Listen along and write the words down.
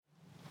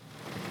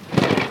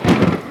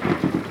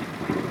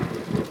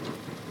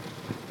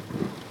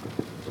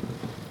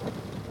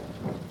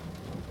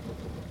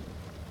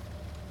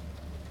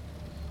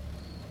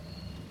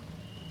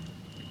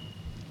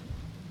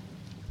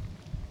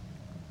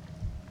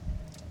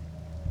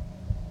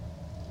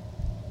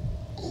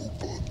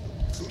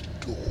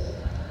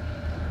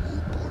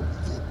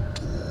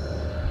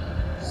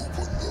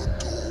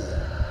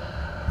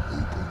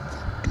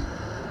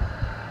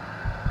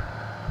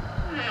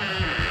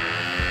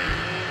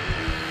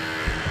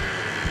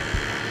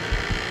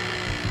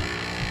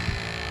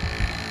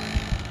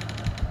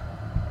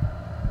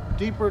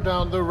Deeper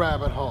Down the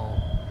Rabbit Hole.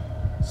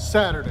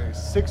 Saturday,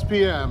 6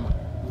 p.m.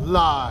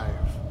 live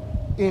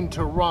in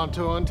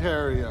Toronto,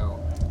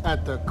 Ontario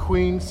at the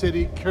Queen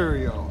City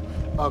Curio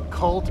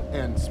Occult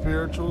and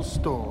Spiritual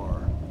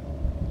Store.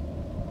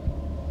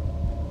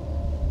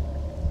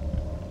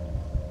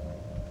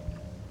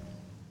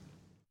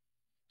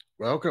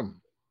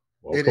 Welcome.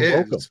 It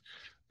is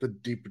the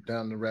Deeper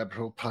Down the Rabbit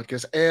Hole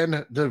podcast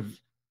and the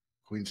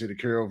Queen City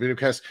Curio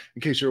videocast.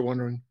 In case you're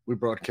wondering, we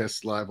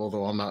broadcast live,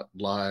 although I'm not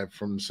live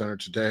from the center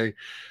today.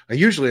 I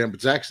usually am,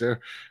 but Zach's there.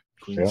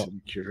 Queen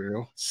City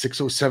Curio,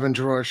 607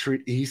 Gerard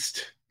Street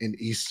East in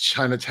East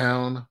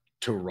Chinatown,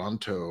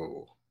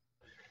 Toronto.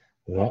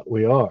 That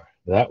we are.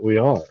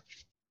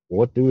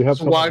 What do we have?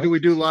 So why do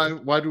we do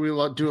live? Why do we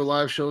do a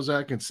live show,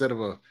 Zach, instead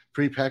of a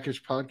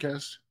prepackaged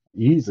podcast?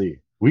 Easy.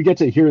 We get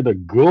to hear the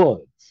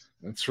goods.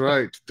 That's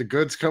right. The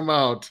goods come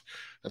out.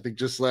 I think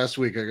just last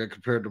week I got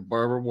compared to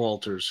Barbara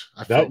Walters.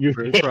 I felt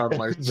pretty proud of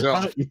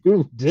myself. That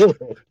you did.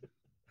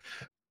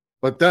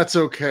 But that's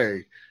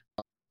okay.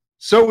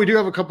 So we do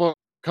have a couple of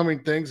coming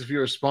things. If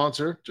you're a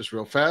sponsor, just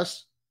real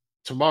fast.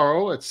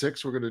 Tomorrow at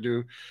 6, we're going to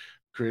do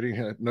creating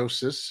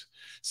hypnosis,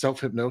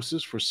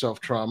 self-hypnosis for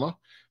self-trauma,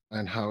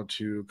 and how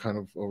to kind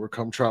of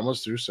overcome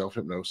traumas through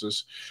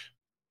self-hypnosis,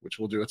 which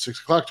we'll do at 6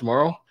 o'clock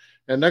tomorrow.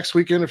 And next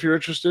weekend, if you're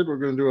interested, we're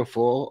going to do a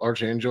full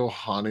Archangel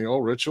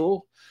Haniel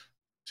ritual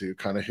to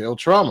kind of heal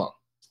trauma.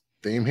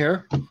 Theme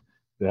here?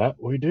 That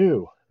we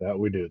do.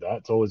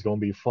 That's always going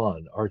to be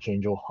fun.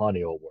 Archangel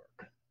Haniel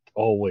work.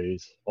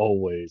 Always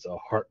a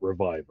heart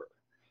reviver.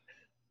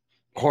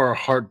 Or a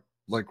heart,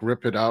 like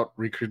rip it out,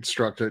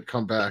 reconstruct it,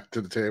 come back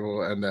to the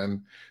table, and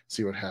then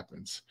see what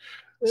happens.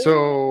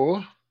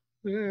 So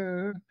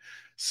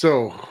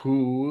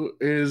who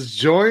is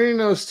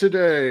joining us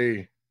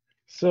today?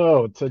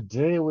 So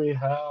today we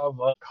have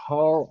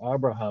Carl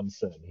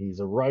Abrahamsson.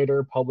 He's a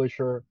writer,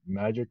 publisher,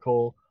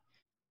 magical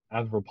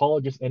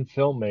anthropologist, and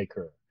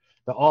filmmaker.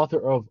 The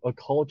author of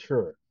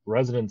Occulture,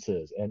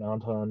 Resonances, and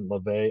Anton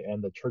LaVey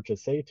and the Church of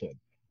Satan,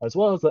 as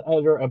well as the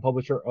editor and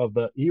publisher of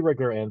the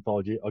irregular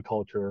anthology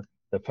Occulture,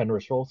 The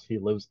Fenris Rolls. He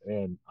lives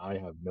in, I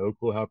have no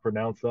clue how to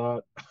pronounce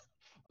that,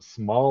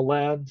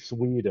 Småland,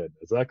 Sweden.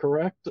 Is that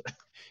correct?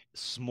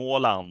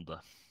 Småland.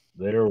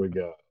 There we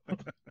go.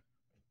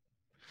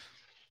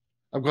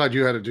 I'm glad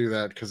you had to do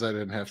that because I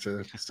didn't have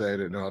to say I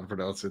didn't know how to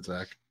pronounce it,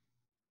 Zach.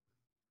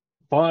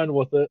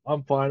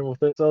 I'm fine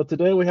with it. So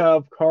today we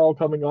have Carl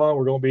coming on.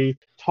 We're going to be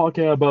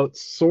talking about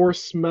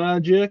source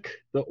magic,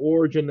 the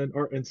origin and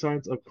art and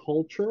science of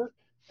culture.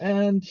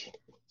 And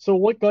so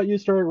what got you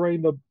started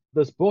writing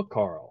this book,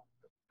 Carl?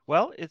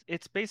 Well,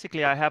 it's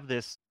basically I have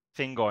this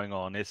thing going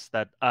on is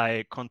that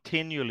I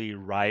continually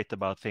write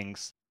about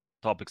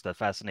topics that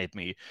fascinate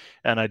me.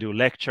 And I do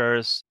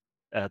lectures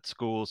at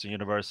schools and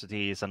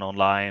universities and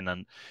online,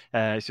 and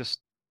it's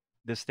just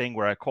this thing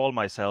where I call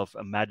myself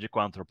a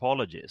magical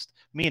anthropologist,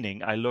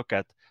 meaning I look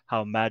at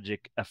how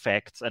magic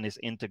affects and is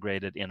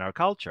integrated in our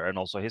culture and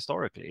also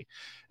historically.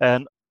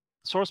 And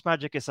Source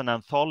Magic is an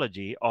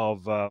anthology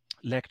of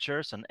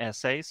lectures and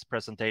essays,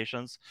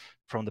 presentations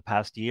from the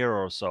past year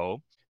or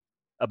so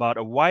about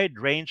a wide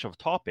range of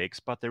topics,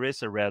 but there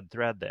is a red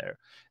thread there.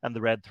 And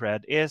the red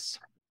thread is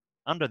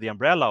under the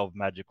umbrella of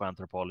magical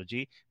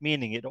anthropology,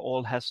 meaning it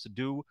all has to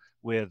do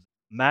with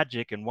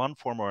magic in one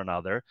form or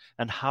another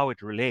and how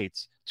it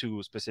relates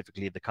to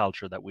specifically the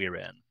culture that we're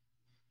in.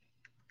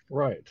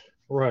 Right.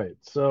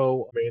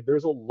 So, I mean,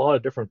 there's a lot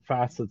of different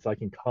facets that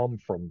can come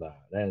from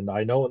that. And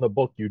I know in the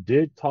book you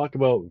did talk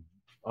about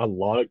a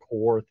lot of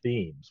core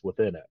themes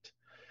within it.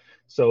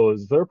 So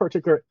is there a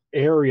particular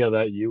area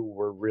that you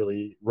were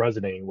really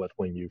resonating with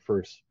when you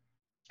first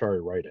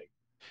started writing?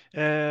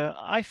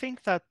 I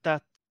think that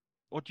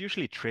what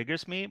usually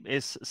triggers me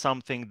is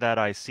something that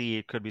I see.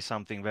 It could be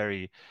something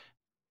very,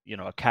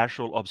 a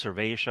casual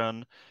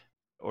observation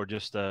or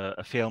just a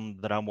film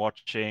that I'm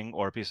watching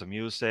or a piece of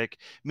music,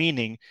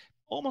 meaning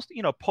almost,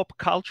 pop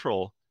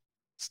cultural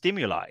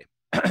stimuli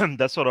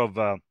that sort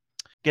of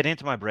get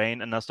into my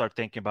brain, and I start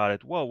thinking about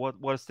it. Whoa,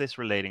 what is this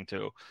relating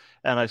to?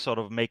 And I sort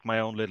of make my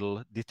own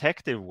little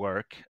detective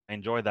work. I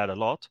enjoy that a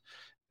lot.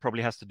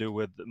 Probably has to do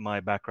with my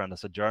background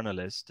as a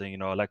journalist.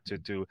 I like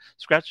to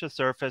scratch the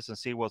surface and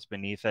see what's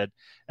beneath it,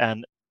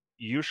 and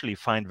usually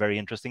find very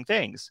interesting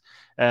things.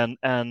 And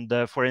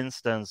for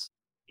instance,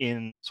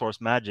 in Source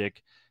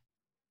Magic,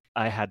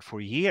 I had for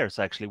years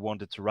actually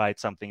wanted to write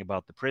something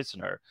about The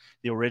Prisoner,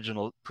 the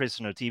original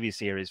Prisoner TV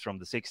series from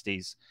the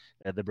 60s,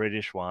 the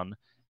British one,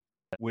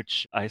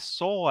 which I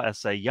saw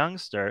as a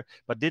youngster,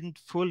 but didn't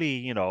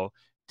fully,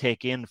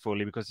 take in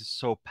fully because it's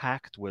so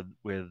packed with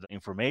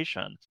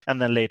information.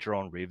 And then later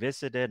on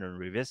revisited,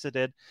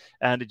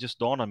 and it just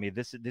dawned on me,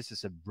 this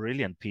is a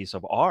brilliant piece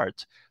of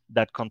art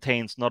that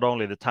contains not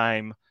only the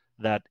time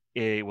that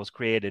it was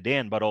created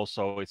in, but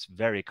also it's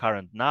very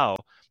current now.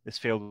 It's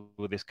filled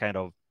with this kind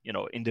of,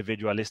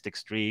 individualistic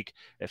streak,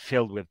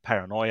 filled with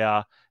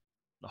paranoia,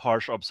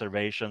 harsh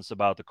observations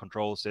about the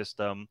control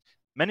system,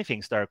 many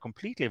things that are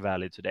completely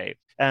valid today.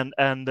 And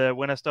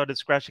when I started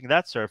scratching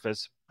that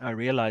surface, I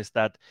realized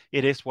that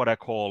it is what I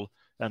call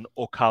an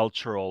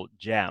occultural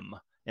gem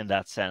in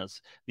that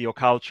sense. The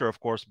occulture, of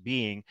course,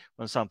 being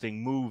when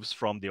something moves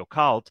from the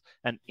occult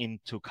and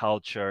into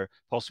culture,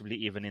 possibly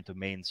even into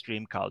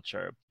mainstream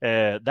culture.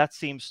 That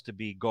seems to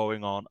be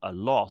going on a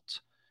lot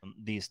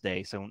these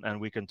days,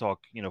 and we can talk,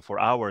 for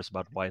hours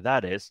about why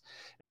that is.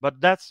 But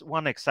that's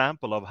one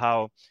example of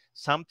how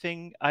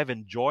something I've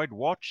enjoyed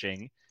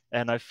watching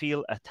and I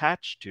feel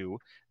attached to,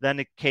 then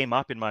it came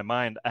up in my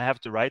mind, I have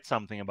to write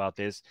something about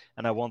this,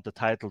 and I want the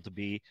title to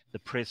be "The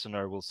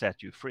Prisoner Will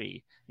Set You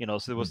Free." So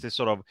there was this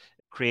sort of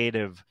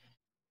creative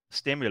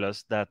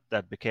stimulus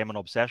that became an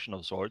obsession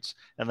of sorts,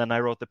 and then I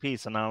wrote the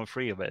piece, and now I'm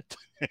free of it.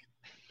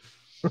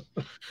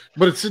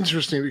 But it's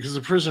interesting because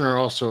The Prisoner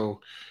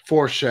also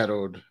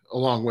foreshadowed,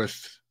 along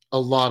with a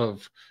lot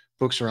of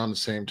books around the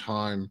same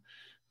time,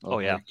 Oh,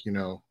 yeah. like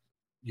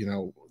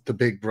the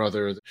Big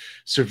Brother, the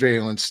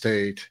surveillance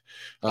state,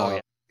 Oh,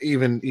 yeah.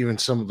 even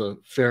some of the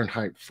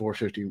Fahrenheit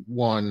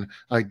 451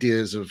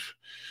 ideas of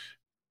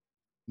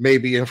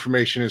maybe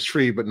information is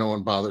free, but no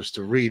one bothers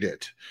to read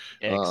it.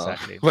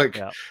 Exactly.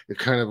 It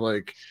kind of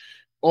like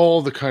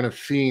all the kind of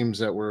themes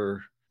that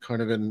were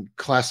kind of in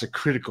classic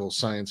critical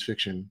science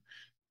fiction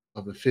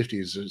of the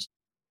 50s.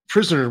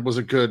 Prisoner was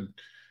a good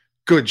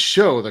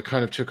show that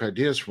kind of took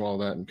ideas from all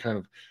that,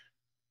 and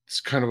it's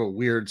kind of a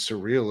weird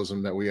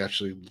surrealism that we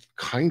actually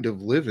kind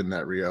of live in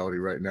that reality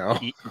right now.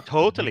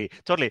 Totally.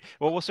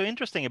 What was so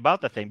interesting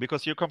about that thing,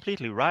 because you're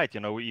completely right.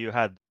 You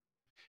had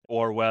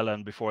Orwell,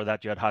 and before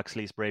that you had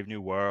Huxley's Brave New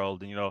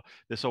World, and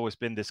there's always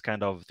been this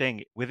kind of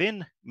thing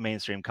within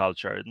mainstream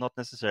culture, not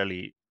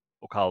necessarily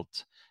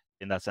occult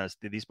in that sense.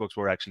 These books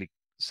were actually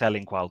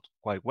selling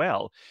quite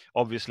well.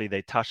 Obviously,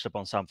 they touched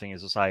upon something in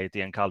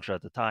society and culture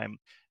at the time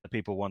that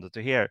people wanted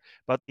to hear.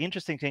 But the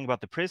interesting thing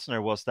about The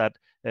Prisoner was that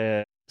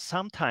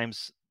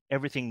sometimes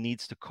everything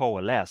needs to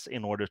coalesce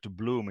in order to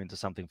bloom into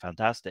something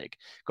fantastic,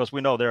 because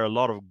we know there are a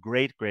lot of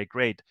great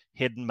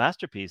hidden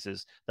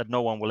masterpieces that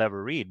no one will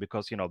ever read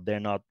because they're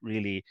not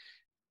really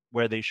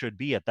where they should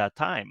be at that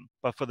time.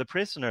 But for The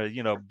Prisoner,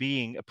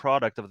 being a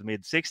product of the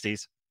mid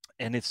 60s,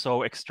 and it's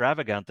so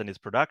extravagant in its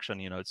production,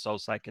 it's so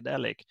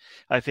psychedelic.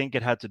 I think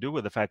it had to do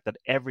with the fact that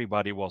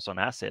everybody was on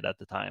acid at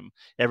the time.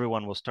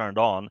 Everyone was turned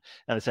on,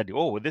 and they said,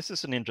 "Oh, this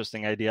is an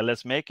interesting idea.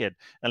 Let's make it,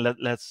 and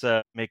let's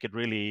make it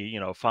really,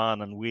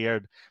 fun and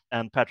weird."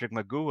 And Patrick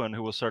McGoohan,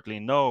 who was certainly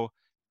no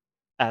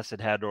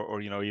acid head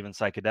or even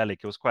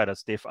psychedelic, he was quite a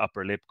stiff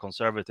upper lip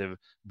conservative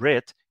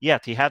Brit,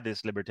 yet he had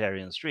this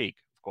libertarian streak,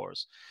 of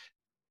course.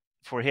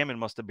 For him, it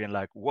must have been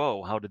like,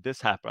 whoa, how did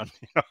this happen?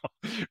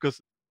 Because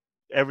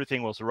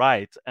everything was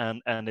right,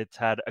 and it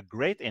had a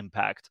great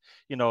impact.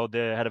 They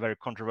had a very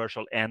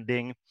controversial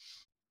ending,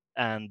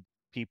 and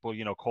people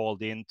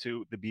called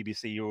into the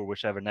BBC or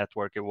whichever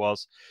network it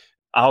was,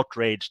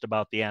 outraged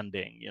about the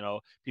ending.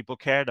 People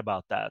cared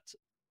about that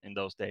in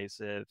those days.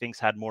 Things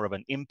had more of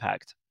an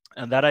impact,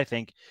 and that, I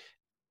think,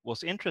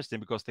 was interesting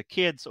because the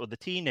kids or the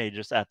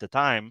teenagers at the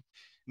time,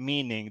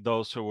 meaning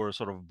those who were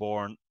sort of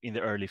born in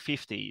the early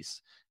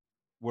 50s,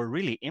 were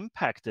really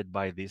impacted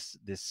by this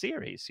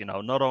series,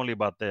 not only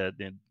about the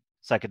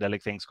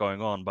psychedelic things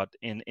going on, but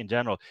in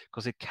general,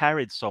 because it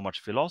carried so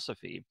much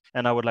philosophy.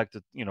 And I would like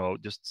to,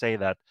 just say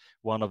that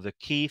one of the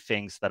key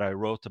things that I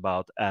wrote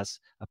about as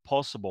a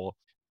possible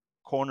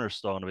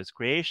cornerstone of its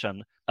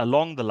creation,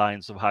 along the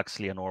lines of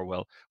Huxley and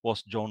Orwell,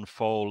 was John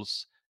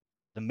Fowles'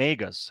 The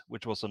Magus,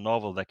 which was a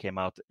novel that came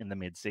out in the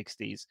mid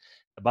 60s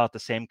about the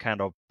same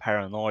kind of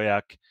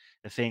paranoiac,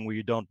 a thing where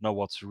you don't know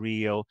what's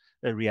real,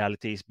 the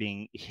reality is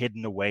being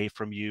hidden away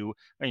from you,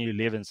 and you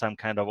live in some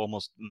kind of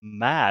almost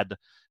mad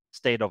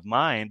state of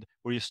mind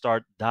where you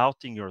start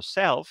doubting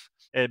yourself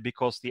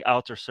because the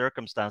outer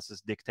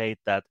circumstances dictate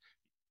that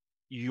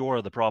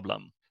you're the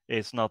problem.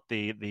 It's not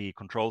the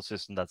control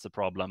system that's the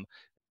problem,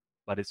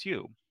 but it's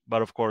you.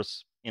 But of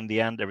course, in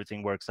the end,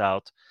 everything works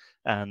out,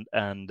 and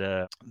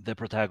the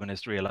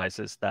protagonist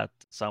realizes that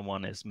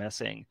someone is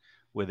messing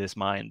with his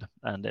mind,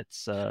 and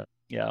it's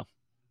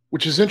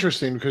Which is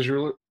interesting because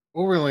you're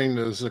overlaying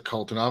this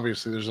occult, and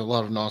obviously there's a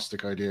lot of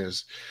Gnostic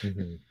ideas,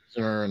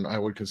 and I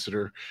would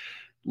consider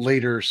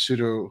later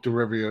pseudo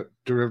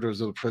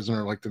derivatives of The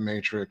Prisoner, like The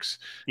Matrix,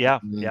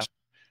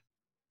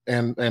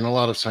 and a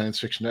lot of science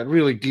fiction that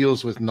really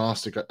deals with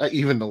Gnostic,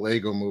 even the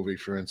Lego movie,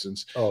 for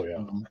instance. Oh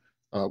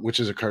yeah. Which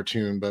is a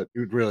cartoon, but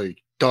it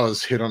really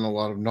does hit on a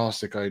lot of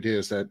Gnostic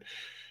ideas that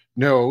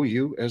no,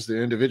 you as the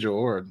individual,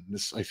 or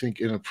this, I think,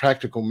 in a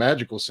practical,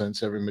 magical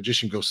sense, every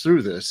magician goes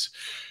through this.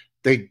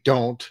 They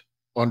don't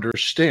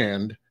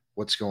understand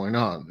what's going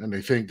on, and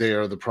they think they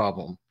are the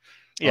problem.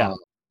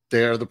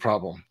 They are the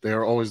problem. They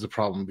are always the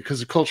problem, because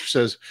the culture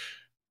says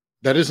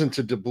that isn't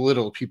to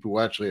belittle people who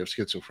actually have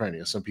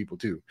schizophrenia. Some people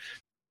do.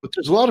 But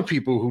there's a lot of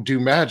people who do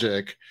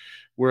magic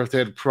where if they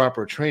had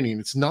proper training,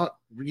 it's not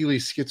really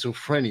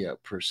schizophrenia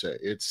per se.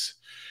 It's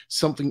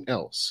something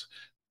else.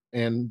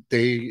 And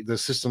the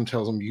system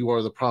tells them you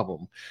are the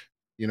problem.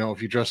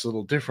 If you dress a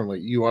little differently,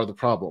 you are the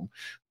problem.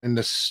 In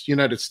the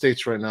United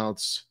States right now,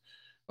 it's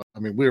I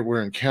mean,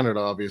 we're in Canada,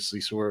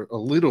 obviously, so we're a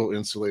little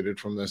insulated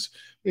from this.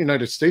 The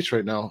United States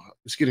right now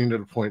is getting to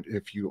the point,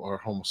 if you are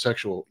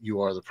homosexual,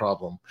 you are the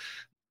problem.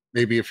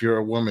 Maybe if you're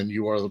a woman,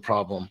 you are the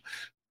problem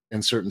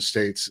in certain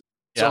states.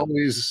 It's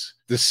always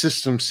the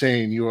system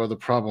saying you are the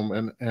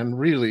problem. And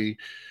really,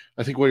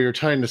 I think where you're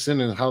tying this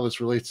in and how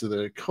this relates to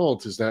the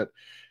cult is that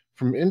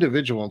from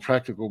individual and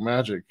practical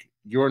magic,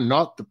 you're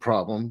not the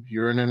problem.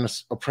 You're in an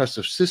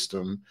oppressive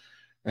system.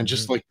 And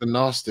just like the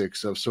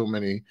Gnostics of so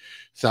many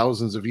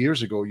thousands of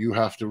years ago, you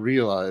have to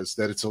realize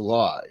that it's a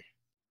lie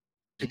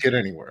to get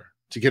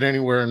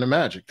anywhere in the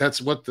magic.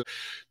 That's what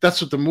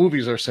the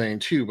movies are saying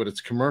too, but it's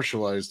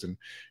commercialized and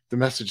the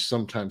message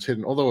sometimes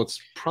hidden, although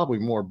it's probably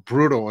more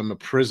brutal in The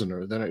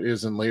Prisoner than it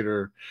is in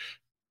later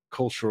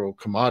cultural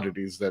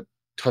commodities that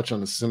touch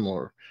on a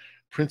similar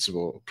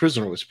principle.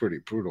 Prisoner was pretty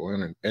brutal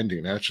in an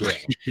ending, actually.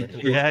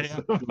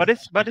 Yeah. But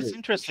it's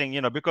interesting,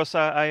 because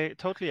I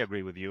totally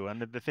agree with you.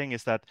 And the thing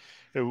is that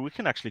we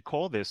can actually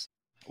call this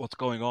what's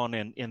going on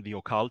in the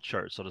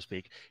occulture, so to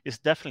speak, is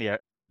definitely a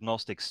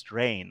Gnostic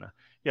strain.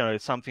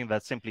 It's something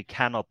that simply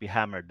cannot be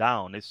hammered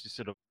down. It's just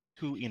sort of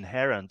too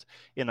inherent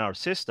in our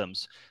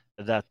systems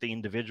that the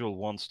individual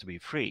wants to be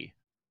free,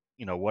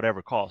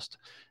 whatever cost.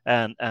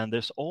 And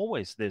there's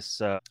always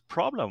this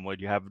problem where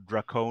you have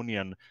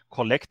draconian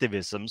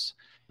collectivisms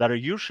that are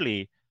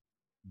usually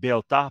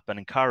built up and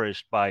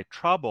encouraged by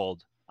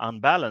troubled,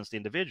 unbalanced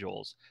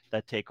individuals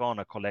that take on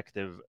a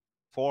collective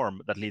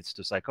form that leads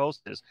to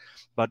psychosis.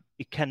 But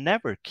it can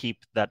never keep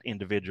that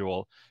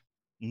individual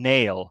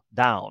nail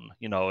down.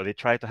 They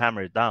try to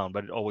hammer it down,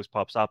 but it always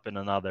pops up in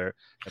another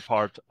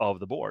part of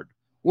the board.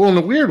 Well, in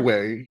a weird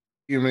way,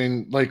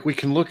 like we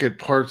can look at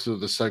parts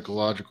of the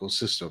psychological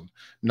system,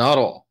 not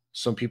all.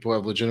 Some people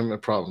have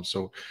legitimate problems.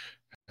 So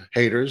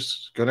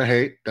haters gonna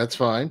hate, that's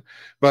fine.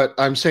 But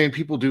I'm saying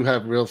people do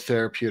have real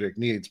therapeutic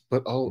needs.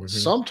 But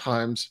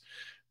sometimes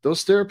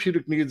those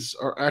therapeutic needs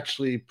are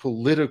actually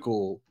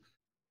political.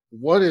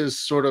 What is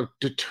sort of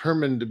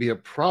determined to be a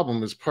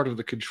problem is part of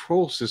the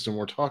control system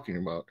we're talking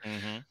about.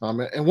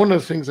 And one of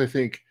the things I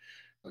think,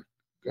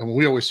 and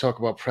we always talk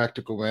about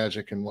practical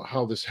magic and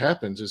how this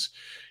happens, is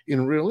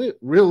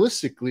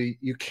realistically,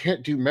 you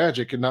can't do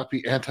magic and not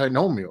be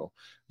antinomial.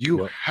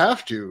 You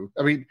have to.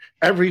 I mean,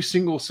 every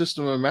single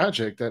system of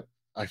magic that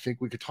I think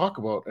we could talk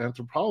about,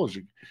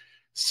 anthropology,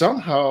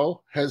 somehow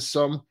has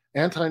some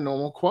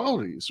antinomial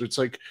qualities. It's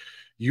like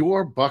you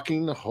are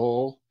bucking the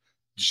whole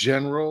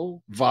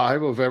general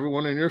vibe of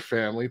everyone in your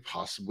family,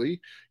 possibly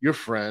your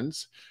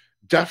friends,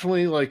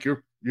 definitely like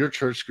your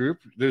church group.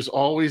 There's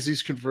always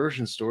these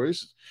conversion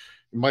stories,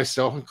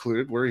 myself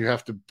included, where you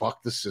have to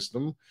buck the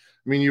system.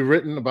 I mean, you've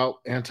written about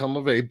Anton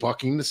LaVey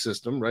bucking the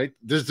system, right?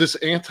 There's this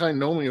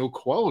antinomial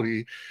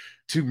quality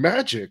to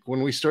magic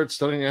when we start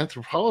studying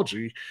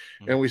anthropology,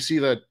 and we see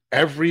that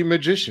every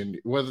magician,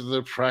 whether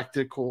they're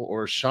practical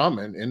or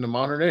shaman in the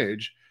modern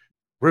age,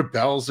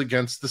 rebels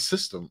against the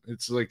system.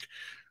 It's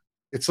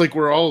like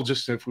we're all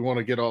just, if we want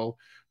to get all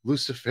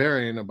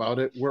Luciferian about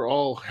it, we're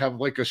all have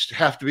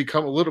to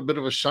become a little bit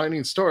of a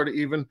shining star to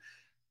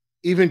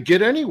even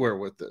get anywhere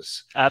with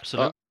this.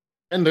 Absolutely.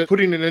 And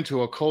putting it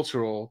into a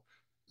cultural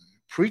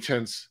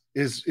pretense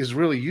is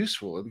really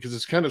useful, because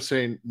it's kind of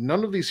saying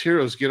none of these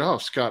heroes get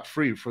off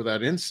scot-free for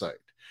that insight.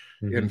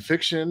 In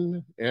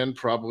fiction, and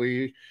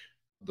probably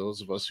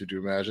those of us who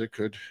do magic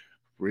could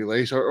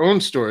relate our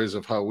own stories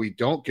of how we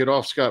don't get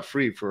off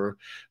scot-free for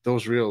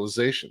those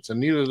realizations, and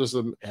neither does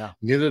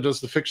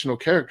the fictional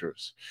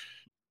characters.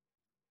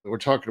 We're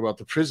talking about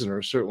the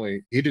prisoner.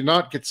 Certainly, he did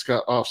not get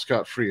off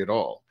scot-free at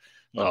all.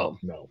 No.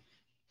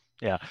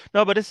 Yeah,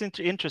 no, but it's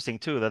interesting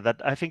too that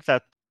I think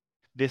that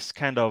this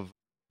kind of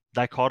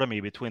dichotomy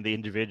between the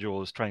individual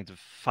who's trying to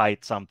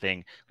fight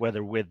something,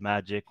 whether with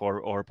magic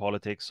or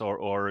politics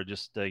or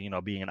just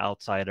being an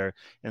outsider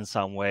in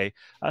some way,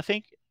 I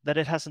think that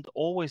it hasn't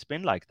always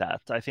been like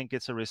that. I think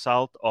it's a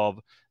result of,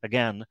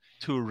 again,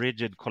 too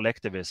rigid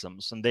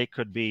collectivisms, and they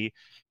could be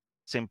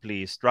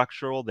simply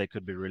structural, they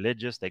could be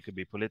religious, they could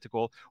be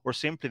political, or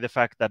simply the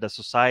fact that a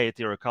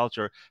society or a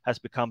culture has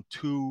become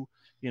too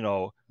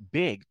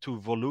big, too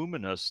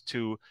voluminous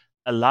to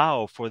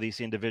allow for these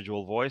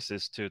individual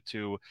voices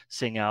to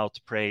sing out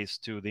praise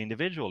to the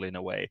individual in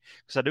a way.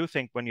 Because I do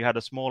think when you had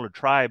a smaller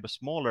tribe, a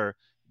smaller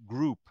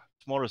group,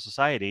 smaller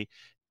society,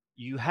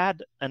 you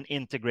had an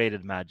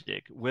integrated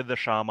magic with the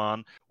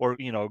shaman, or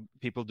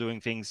people doing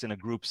things in a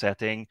group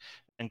setting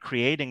and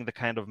creating the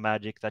kind of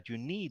magic that you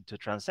need to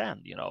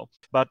transcend.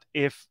 But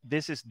if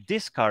this is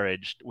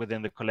discouraged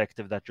within the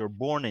collective that you're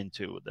born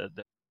into, the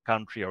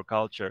country or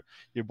culture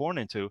you're born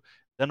into,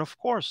 then of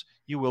course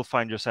you will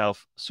find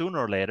yourself sooner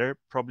or later,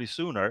 probably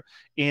sooner,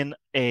 in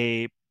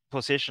a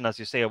position, as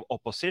you say, of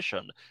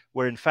opposition,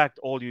 where in fact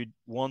all you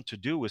want to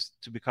do is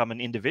to become an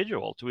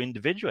individual, to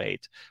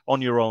individuate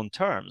on your own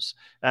terms.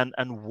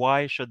 And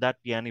why should that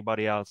be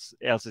anybody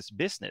else's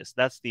business?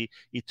 That's the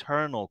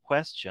eternal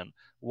question.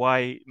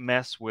 Why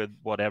mess with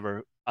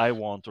whatever I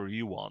want or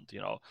you want?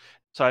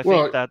 So I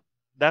think that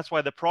That's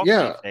why the proxy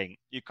Yeah. thing,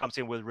 you comes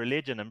in with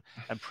religion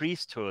and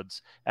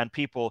priesthoods and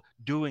people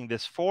doing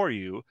this for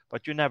you,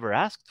 but you never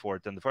asked for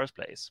it in the first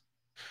place.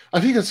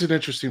 I think that's an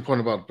interesting point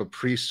about the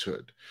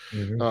priesthood.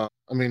 Mhm.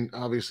 I mean,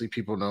 obviously,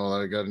 people know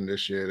that I got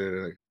initiated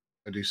and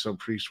I do some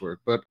priest work,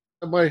 but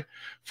my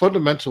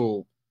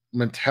fundamental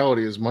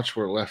mentality is much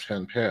more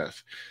left-hand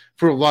path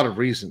for a lot of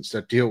reasons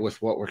that deal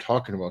with what we're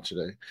talking about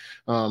today.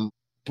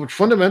 But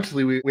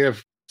fundamentally, we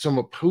have some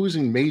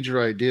opposing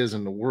major ideas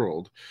in the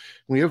world.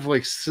 We have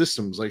like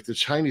systems like the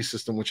Chinese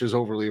system, which is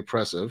overly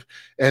oppressive,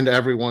 and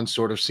everyone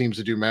sort of seems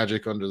to do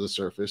magic under the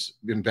surface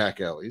in back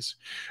alleys.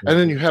 And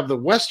then you have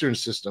the Western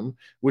system,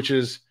 which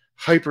is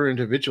hyper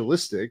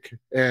individualistic,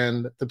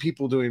 and the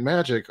people doing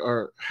magic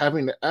are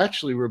having to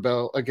actually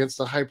rebel against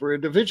the hyper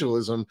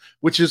individualism,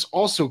 which is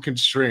also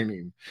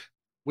constraining,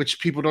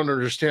 which people don't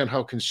understand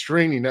how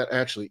constraining that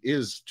actually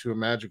is to a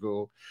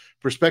magical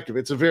perspective.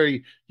 It's a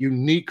very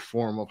unique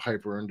form of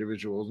hyper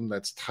individualism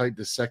that's tied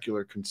to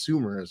secular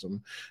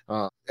consumerism,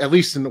 at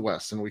least in the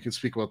West. And we can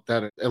speak about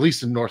that, at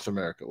least in North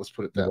America. Let's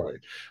put it that way.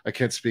 I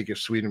can't speak if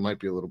Sweden might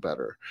be a little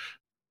better.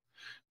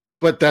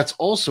 But that's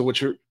also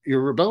what you're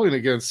rebelling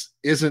against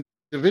isn't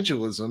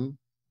individualism,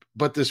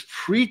 but this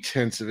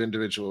pretense of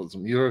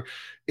individualism. You're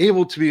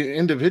able to be an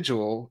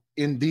individual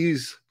in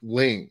these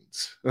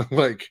lanes.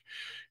 Like,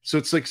 so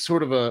it's like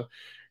sort of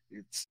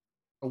it's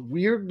a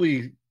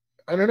weirdly,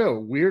 I don't know,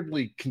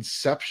 weirdly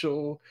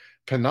conceptual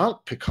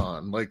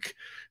panopticon, like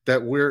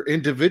that we're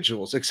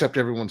individuals, except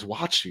everyone's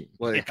watching.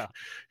 Like,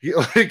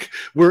 like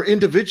we're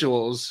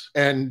individuals,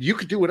 and you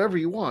could do whatever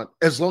you want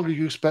as long as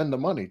you spend the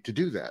money to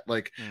do that.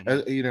 Like,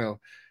 you know,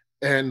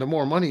 and the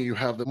more money you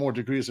have, the more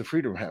degrees of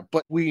freedom you have.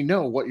 But we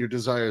know what your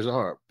desires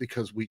are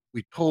because we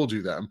told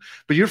you them.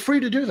 But you're free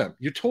to do them.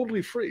 You're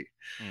totally free.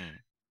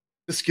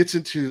 This gets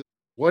into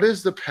what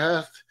is the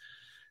path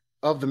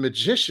of the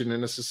magician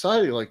in a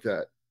society like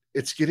that.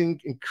 It's getting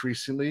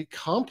increasingly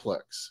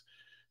complex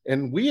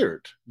and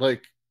weird.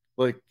 Like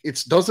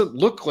it doesn't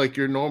look like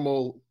your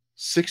normal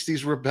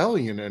 60s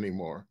rebellion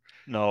anymore.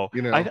 No,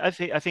 you know, I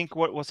think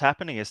what's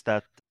happening is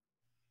that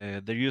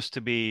there used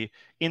to be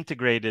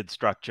integrated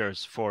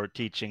structures for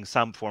teaching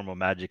some form of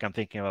magic. I'm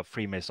thinking of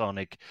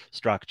Freemasonic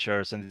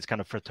structures and these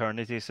kind of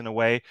fraternities in a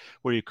way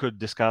where you could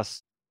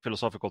discuss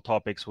philosophical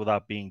topics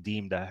without being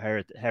deemed a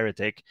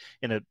heretic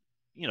in a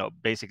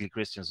basically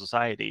Christian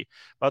society.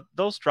 But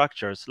those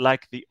structures,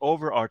 like the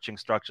overarching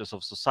structures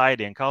of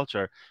society and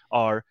culture,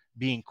 are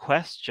being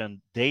questioned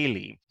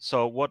daily.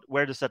 So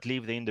where does that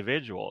leave the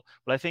individual?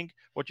 Well, I think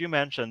what you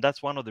mentioned,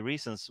 that's one of the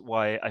reasons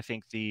why I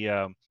think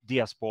the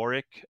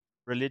diasporic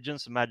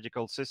religions,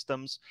 magical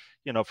systems,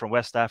 from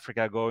West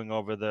Africa going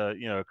over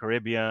the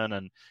Caribbean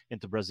and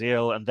into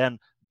Brazil and then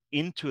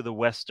into the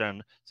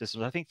Western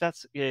systems. I think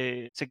that's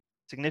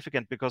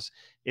significant because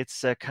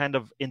it's kind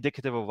of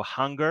indicative of a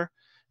hunger.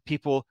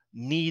 People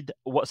need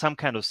some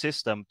kind of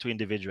system to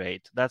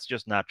individuate. That's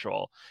just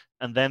natural.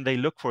 And then they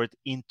look for it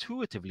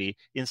intuitively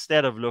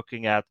instead of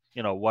looking at,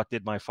 what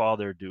did my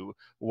father do?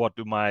 What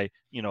do my,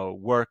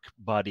 work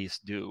buddies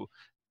do?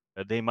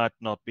 I might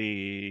not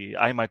be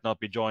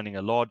joining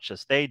a lodge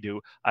as they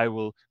do. I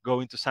will go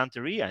into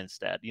Santeria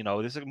instead.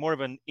 This is more of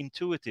an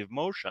intuitive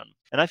motion.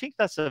 And I think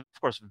that's, of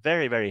course,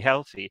 very, very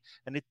healthy.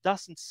 And it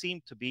doesn't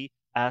seem to be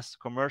as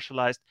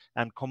commercialized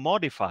and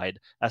commodified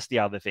as the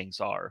other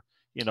things are.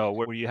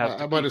 Where you have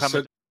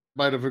to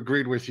might have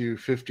agreed with you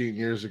 15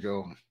 years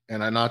ago,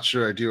 and I'm not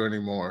sure I do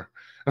anymore.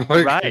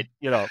 Like, right.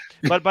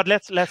 But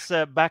let's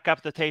back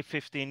up the tape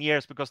 15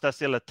 years because that's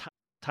still a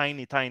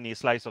tiny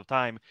slice of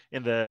time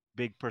in the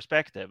big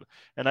perspective.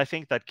 And I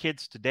think that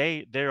kids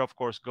today, they're of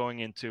course going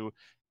into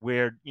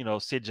weird,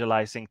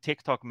 sigilizing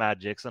TikTok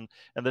magics, and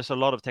there's a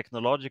lot of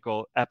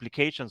technological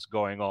applications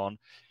going on.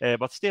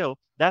 But still,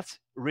 that's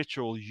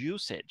ritual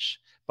usage.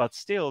 But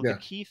still, the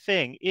key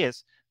thing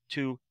is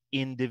to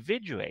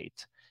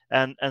individuate.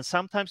 And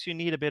sometimes you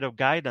need a bit of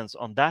guidance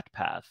on that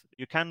path.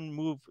 You can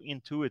move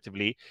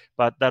intuitively,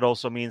 but that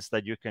also means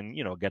that you can,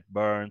 get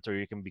burnt, or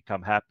you can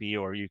become happy,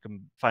 or you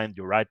can find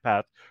your right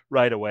path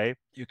right away.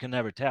 You can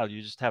never tell.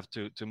 You just have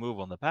to move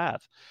on the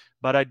path.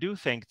 But I do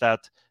think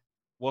that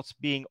what's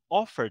being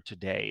offered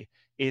today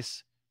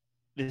is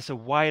a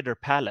wider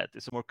palette.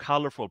 It's a more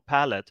colorful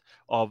palette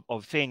of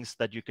things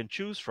that you can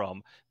choose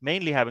from,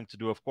 mainly having to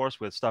do, of course,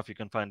 with stuff you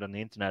can find on the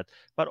internet,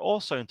 but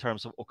also in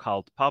terms of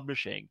occult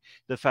publishing.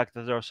 The fact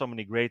that there are so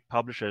many great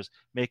publishers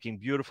making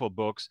beautiful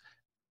books,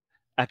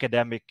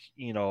 academic,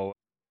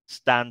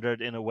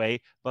 standard in a way,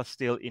 but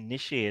still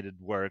initiated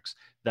works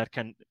that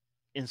can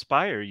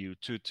inspire you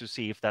to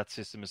see if that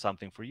system is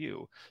something for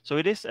you. So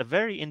it is a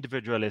very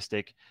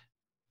individualistic,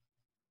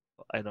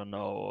 I don't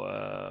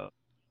know,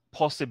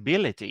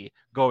 possibility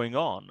going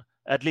on,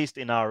 at least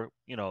in our,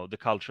 the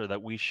culture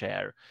that we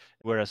share,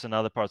 whereas in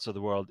other parts of the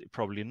world,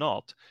 probably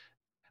not.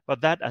 But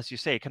that, as you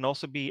say, can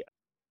also be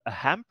a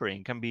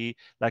hampering, can be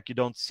like you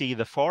don't see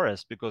the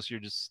forest because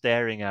you're just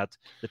staring at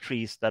the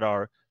trees that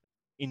are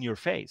in your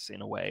face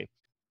in a way.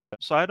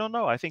 So I don't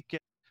know. I think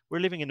we're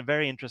living in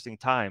very interesting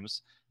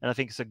times, and I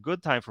think it's a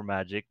good time for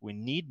magic. We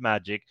need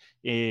magic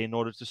in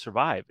order to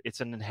survive. It's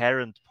an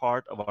inherent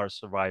part of our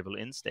survival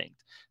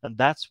instinct, and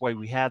that's why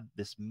we had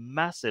this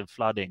massive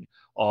flooding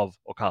of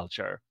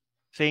culture,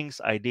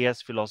 things,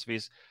 ideas,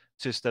 philosophies,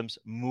 systems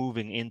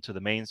moving into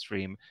the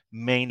mainstream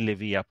mainly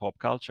via pop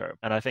culture.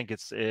 And I think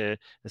it's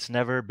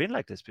never been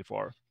like this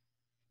before.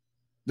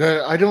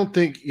 I don't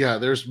think, yeah,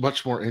 there's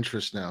much more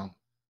interest now.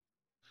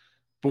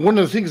 But one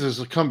of the things is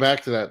to come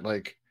back to that,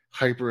 like,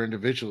 hyper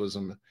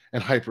individualism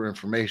and hyper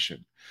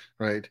information,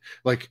 right?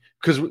 Like,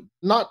 because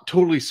not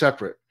totally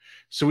separate.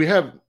 So we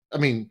have, I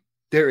mean,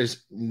 there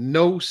is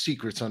no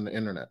secrets on the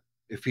internet.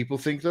 If people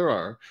think there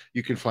are,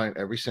 you can find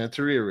every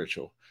Santeria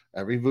ritual,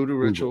 every voodoo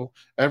ritual,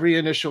 every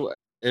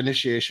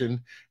initiation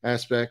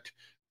aspect.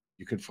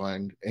 You can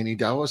find any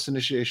Taoist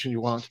initiation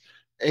you want.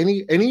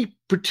 Any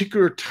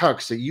particular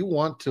tux that you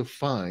want to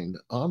find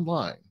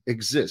online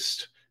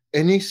exists.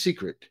 Any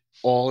secret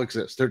all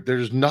exists.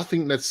 There's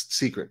nothing that's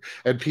secret.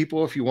 And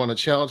people, if you want to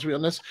challenge me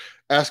on this,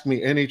 ask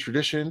me any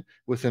tradition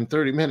within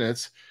 30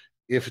 minutes.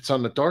 If it's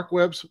on the dark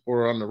webs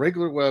or on the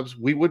regular webs,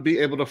 we would be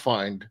able to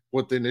find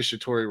what the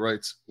initiatory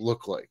rites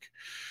look like.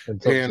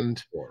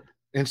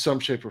 In some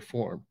shape or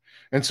form.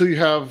 And so you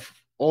have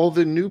all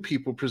the new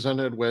people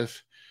presented with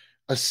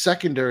a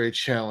secondary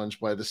challenge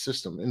by the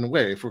system. In a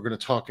way, if we're going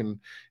to talk in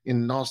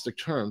Gnostic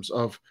terms,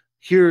 of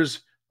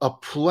here's a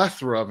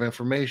plethora of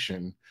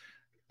information,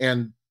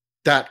 and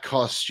that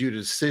costs you a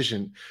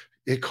decision.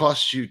 It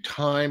costs you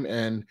time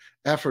and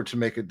effort to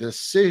make a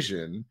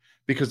decision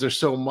because there's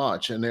so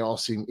much and they all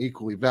seem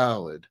equally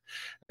valid.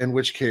 In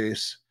which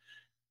case,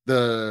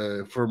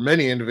 for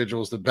many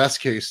individuals, the best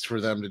case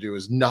for them to do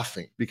is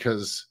nothing,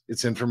 because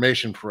it's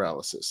information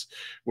paralysis.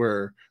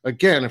 Where,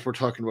 again, if we're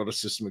talking about a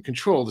system of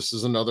control, this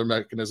is another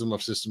mechanism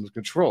of system of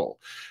control,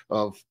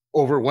 of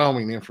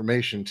overwhelming the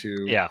information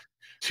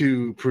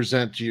to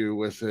present you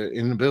with an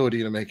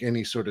inability to make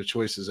any sort of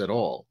choices at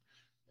all.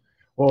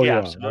 Well, yeah,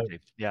 absolutely.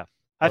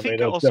 I think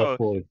that's also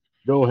definitely.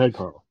 Go ahead,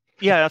 Carl.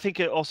 Yeah, I think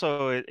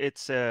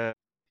it's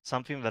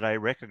something that I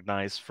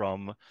recognize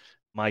from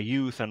my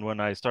youth, and when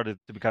I started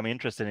to become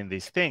interested in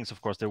these things. Of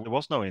course, there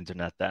was no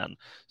internet then,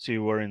 so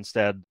you were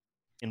instead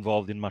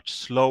involved in much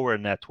slower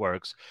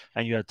networks,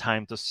 and you had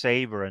time to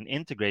savor and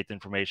integrate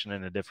information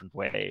in a different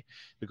way,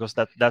 because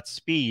that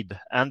speed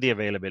and the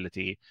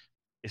availability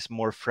is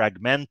more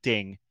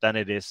fragmenting than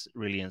it is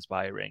really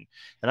inspiring.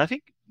 And I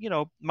think,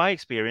 my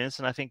experience,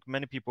 and I think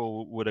many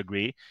people would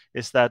agree,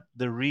 is that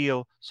the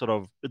real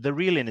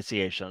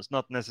initiations,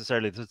 not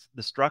necessarily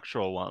the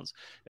structural ones,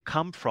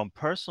 come from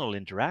personal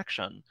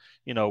interaction,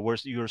 where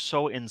you're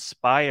so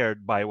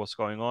inspired by what's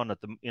going on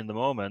in the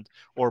moment,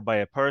 or by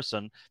a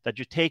person, that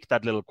you take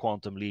that little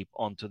quantum leap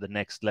onto the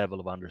next level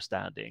of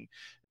understanding.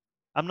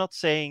 I'm not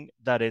saying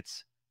that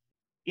it's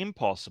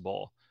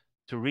impossible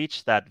to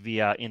reach that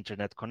via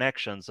internet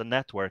connections and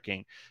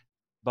networking,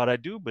 but I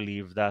do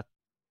believe that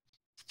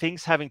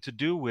things having to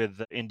do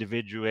with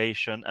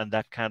individuation and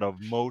that kind of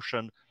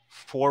motion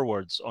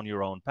forwards on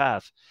your own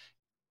path,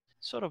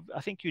 I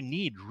think you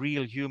need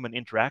real human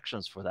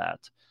interactions for that.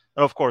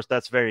 And of course,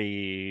 that's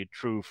very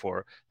true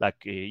for like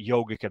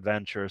yogic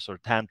adventures or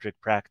tantric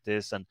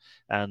practice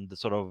and the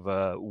sort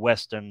of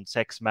Western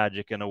sex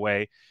magic in a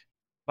way.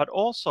 But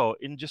also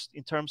in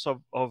terms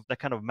of the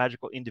kind of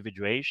magical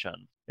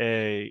individuation,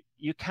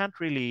 you can't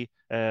really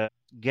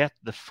get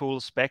the full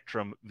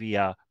spectrum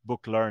via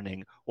book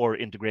learning or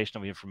integration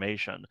of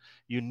information.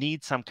 You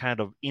need some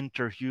kind of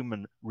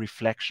interhuman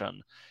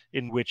reflection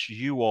in which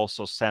you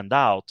also send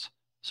out,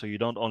 so you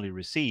don't only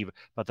receive,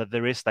 but that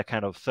there is that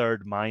kind of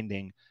third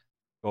minding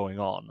going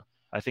on.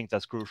 I think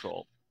that's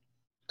crucial.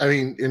 I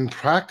mean, in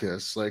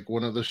practice, like,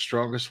 one of the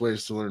strongest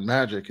ways to learn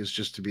magic is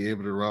just to be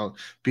able to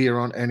be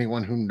around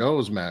anyone who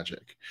knows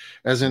magic.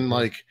 As in,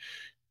 like,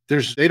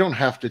 they don't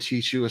have to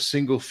teach you a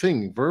single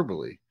thing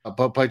verbally,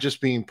 but by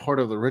just being part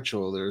of the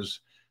ritual,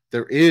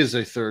 there is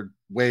a third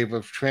wave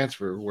of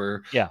transfer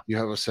where you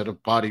have a set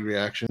of body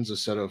reactions, a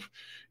set of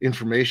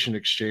information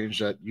exchange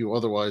that you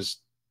otherwise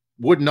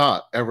would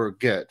not ever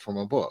get from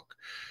a book.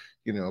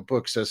 A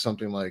book says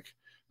something like,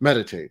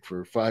 meditate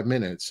for 5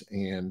 minutes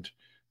and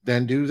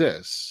then do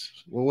this.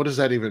 Well, what does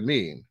that even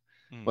mean?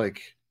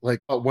 Like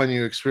when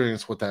you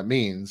experience what that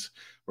means,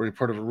 or you're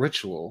part of a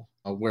ritual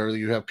where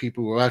you have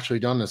people who have actually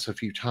done this a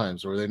few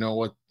times, or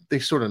they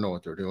sort of know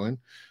what they're doing,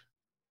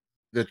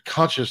 that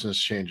consciousness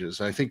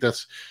changes. I think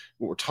that's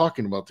what we're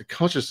talking about. The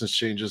consciousness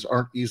changes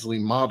aren't easily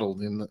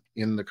modeled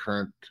in the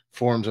current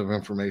forms of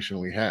information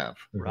we have.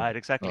 Right,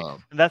 exactly.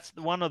 And that's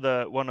one of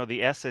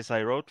the essays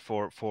I wrote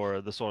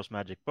for the Source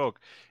Magic book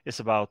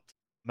is about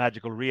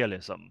magical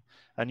realism.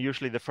 And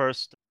usually the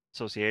first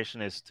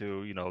association is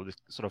to, this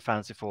sort of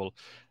fanciful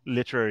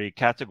literary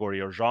category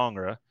or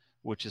genre,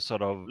 which is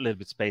sort of a little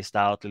bit spaced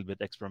out, a little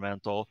bit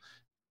experimental.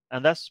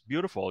 And that's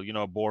beautiful.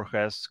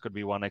 Borges could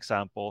be one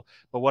example.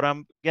 But what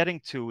I'm getting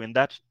to in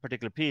that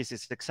particular piece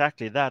is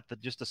exactly that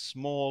just a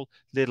small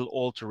little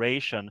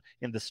alteration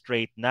in the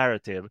straight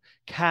narrative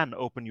can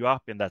open you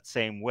up in that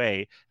same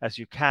way as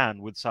you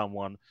can with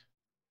someone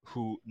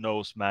who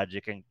knows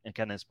magic and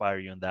can inspire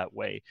you in that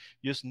way.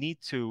 You just need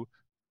to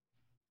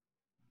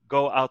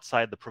go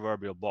outside the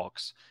proverbial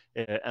box.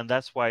 And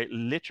that's why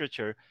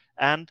literature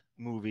and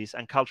movies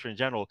and culture in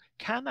general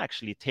can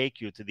actually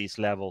take you to these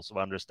levels of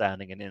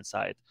understanding and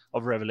insight,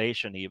 of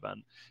revelation,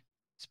 even.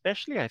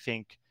 Especially, I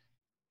think,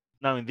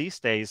 now in these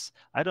days,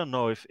 I don't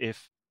know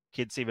if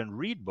kids even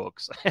read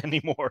books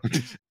anymore.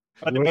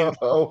 But I mean,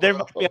 there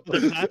might be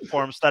other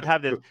platforms that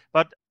have this.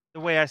 But the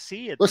way I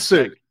see it, it's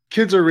Listen, like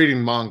kids are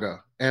reading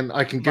manga, and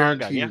I can manga,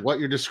 guarantee yeah. what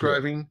you're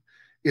describing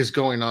is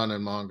going on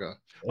in manga.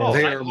 Oh,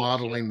 They I are hope,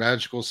 modeling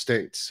magical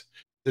states.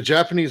 The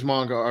Japanese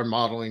manga are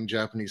modeling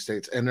Japanese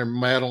states, and they're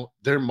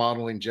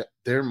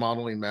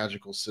modeling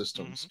magical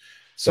systems,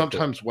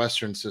 sometimes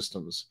Western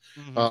systems,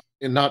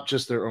 and not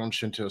just their own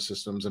Shinto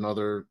systems and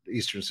other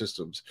Eastern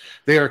systems.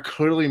 They are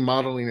clearly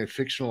modeling a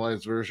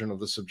fictionalized version of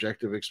the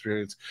subjective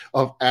experience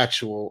of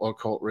actual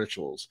occult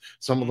rituals.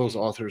 Some of those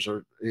authors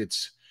are,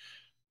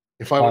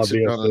 if I would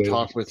sit down and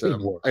talk with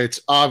them,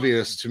 it's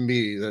obvious to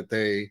me that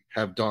they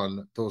have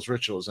done those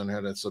rituals and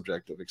had a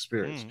subjective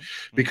experience,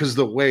 because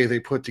the way they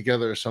put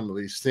together some of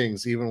these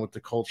things, even with the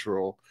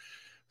cultural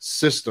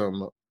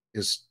system,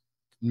 is,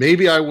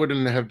 maybe I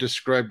wouldn't have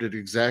described it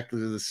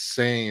exactly the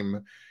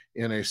same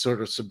in a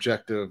sort of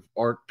subjective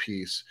art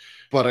piece,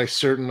 but I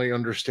certainly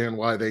understand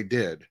why they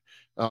did,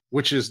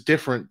 which is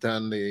different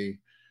than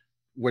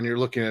when you're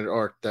looking at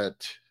art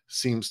that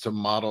seems to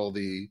model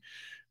the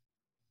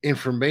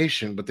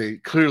information, but they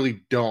clearly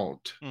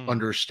don't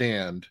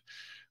understand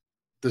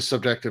the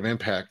subjective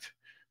impact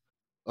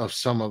of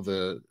some of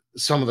the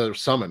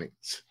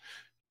summonings.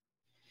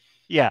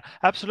 Yeah,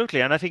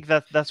 absolutely. And I think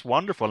that's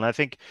wonderful. And I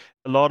think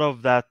a lot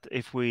of that,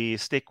 if we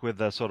stick with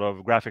the sort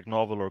of graphic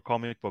novel or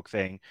comic book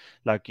thing,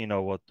 like,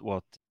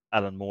 what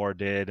Alan Moore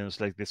did, and it's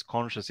like this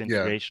conscious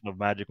integration of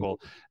magical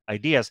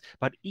ideas.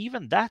 But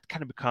even that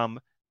can become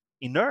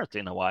inert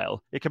in a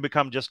while. It can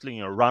become just,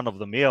 run of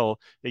the mill,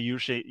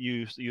 usually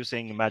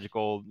using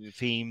magical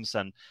themes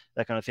and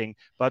that kind of thing.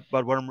 But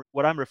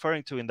what I'm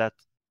referring to in that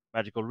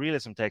magical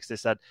realism text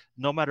is that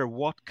no matter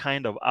what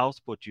kind of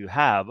output you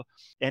have,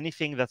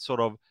 anything that sort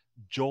of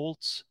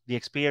jolts the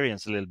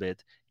experience a little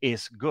bit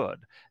is good.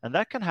 And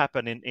that can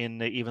happen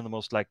in even the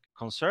most like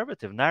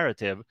conservative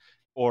narrative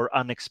or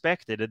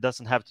unexpected. It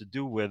doesn't have to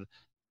do with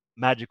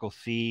magical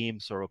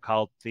themes or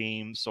occult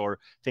themes or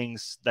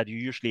things that you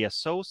usually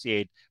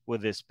associate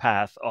with this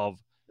path of,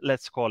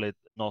 let's call it,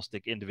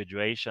 Gnostic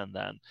individuation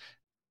then.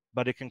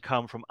 But it can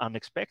come from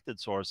unexpected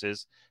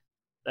sources.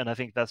 And I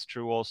think that's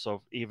true also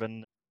of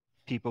even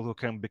people who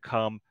can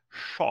become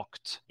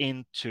shocked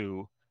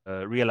into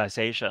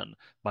realization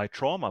by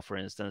trauma, for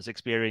instance,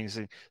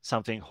 experiencing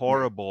something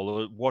horrible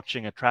or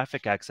watching a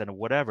traffic accident or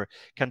whatever,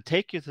 can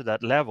take you to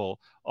that level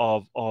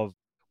of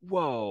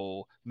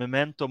whoa,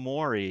 memento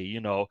mori,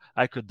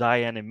 I could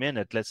die any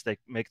minute. Let's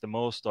make the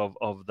most of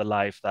the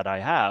life that I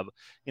have.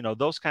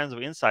 Those kinds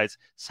of insights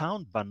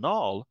sound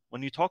banal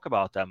when you talk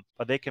about them,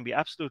 but they can be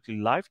absolutely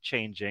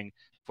life-changing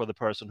for the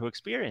person who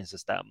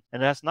experiences them.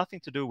 And it has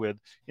nothing to do with,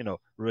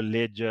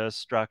 religious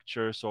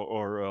structures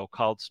or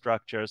occult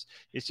structures.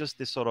 It's just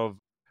this sort of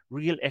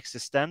real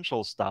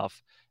existential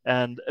stuff.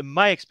 And in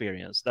my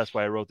experience, that's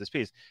why I wrote this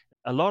piece,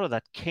 a lot of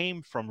that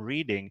came from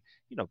reading,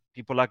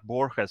 people like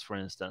Borges, for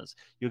instance.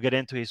 You get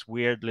into his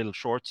weird little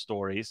short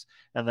stories,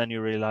 and then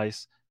you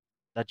realize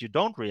that you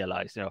don't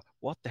realize,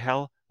 what the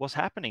hell was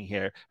happening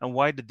here, and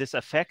why did this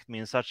affect me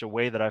in such a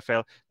way that I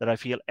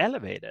feel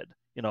elevated.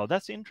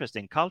 That's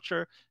interesting.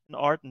 Culture and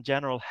art in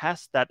general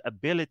has that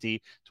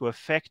ability to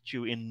affect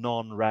you in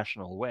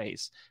non-rational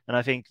ways, and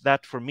I think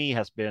that for me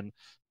has been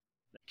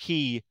a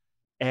key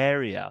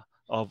area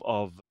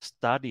of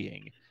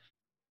studying.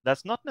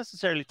 That's not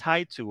necessarily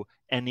tied to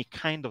any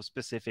kind of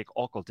specific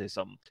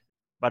occultism,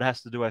 but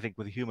has to do, I think,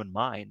 with the human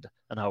mind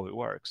and how it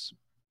works.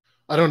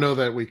 I don't know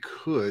that we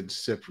could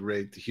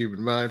separate the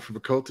human mind from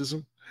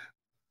occultism.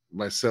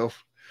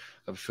 Myself,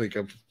 I think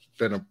I've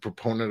been a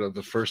proponent of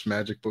the first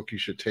magic book you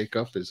should take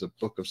up is a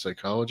book of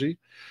psychology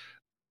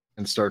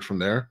and start from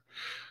there.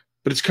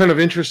 But it's kind of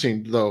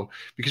interesting, though,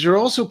 because you're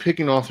also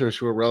picking authors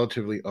who are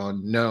relatively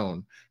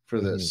unknown for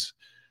this,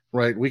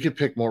 right? We could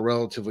pick more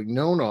relatively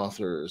known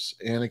authors,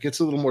 and it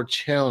gets a little more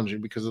challenging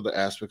because of the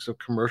aspects of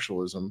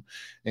commercialism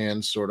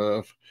and sort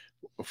of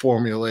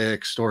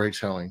formulaic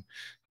storytelling.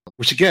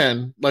 Which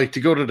again, like,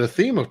 to go to the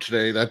theme of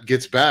today, that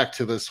gets back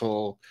to this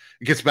whole.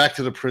 It gets back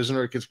to the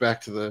prisoner. It gets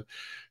back to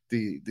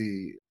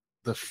the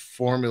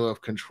formula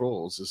of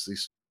controls. Is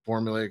these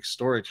formulaic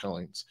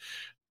storytellings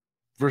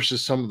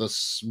versus some of the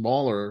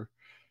smaller,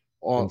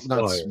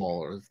 not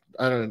smaller.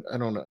 I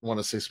don't want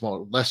to say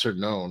smaller, lesser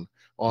known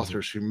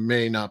authors who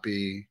may not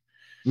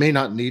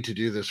need to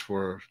do this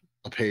for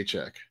a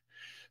paycheck,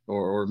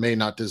 or may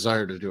not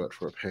desire to do it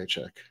for a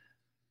paycheck.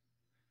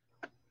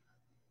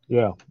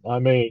 Yeah, I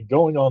mean,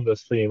 going on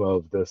this theme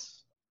of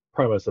this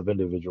premise of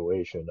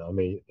individuation, I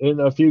mean,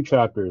 in a few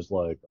chapters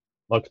like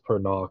Lux per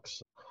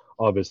Nox,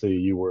 obviously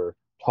you were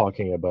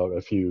talking about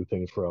a few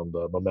things from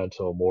the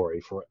Memento Mori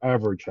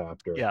Forever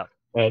chapter, Yeah.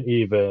 and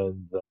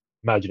even the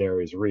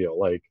imaginary is real.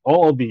 Like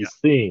all of these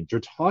themes,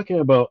 you're talking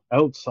about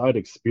outside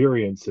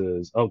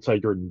experiences,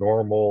 outside your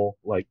normal,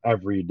 like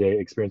everyday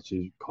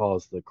experiences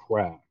cause the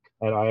crack.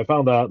 And I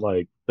found that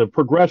like the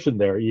progression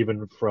there,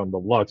 even from the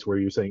Lux, where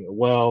you're saying,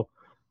 well,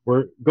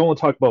 we're going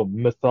to talk about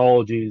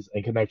mythologies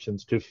and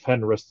connections to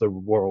Fenris the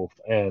Wolf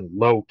and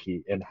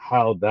Loki and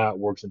how that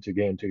works into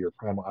getting to your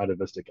primal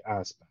atavistic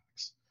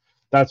aspects.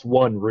 That's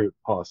one route,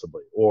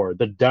 possibly, or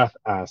the death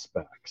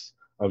aspects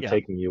of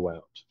taking you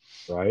out,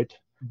 right?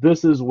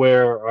 This is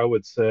where I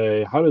would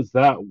say, how does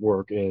that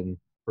work in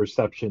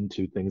perception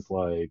to things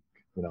like,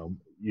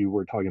 you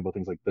were talking about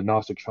things like the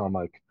Gnostic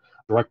shamanic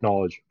direct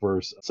knowledge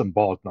versus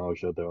symbolic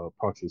knowledge of the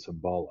proxy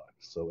symbolic,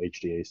 so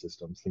HDA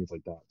systems, things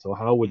like that. So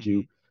how would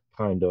you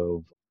kind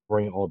of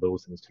bring all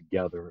those things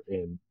together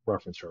in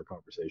reference to our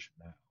conversation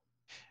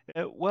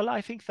now? Well,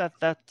 I think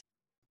that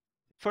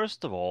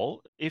first of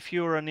all, if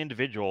you're an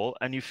individual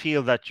and you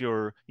feel that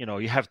you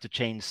have to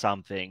change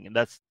something, and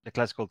that's the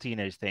classical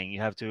teenage thing,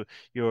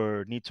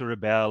 you need to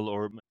rebel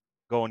or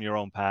go on your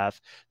own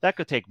path. That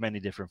could take many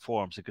different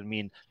forms. It could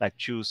mean like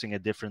choosing a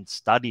different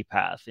study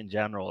path in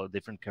general, a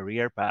different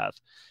career path.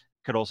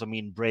 It could also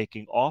mean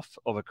breaking off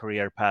of a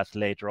career path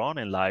later on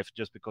in life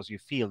just because you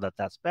feel that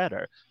that's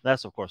better.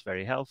 That's of course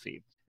very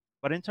healthy.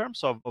 But in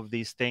terms of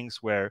these things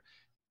where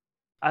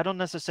I don't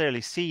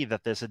necessarily see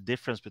that there's a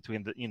difference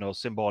between the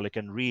symbolic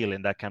and real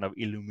in that kind of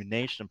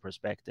illumination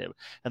perspective.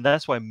 And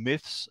that's why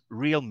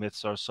real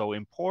myths are so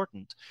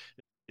important.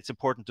 It's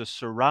important to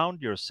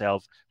surround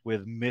yourself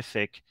with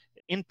mythic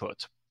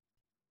input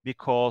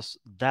because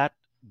that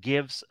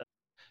gives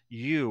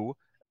you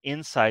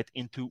insight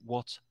into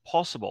what's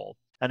possible.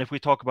 And if we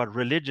talk about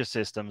religious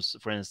systems,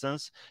 for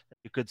instance,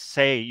 you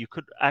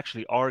could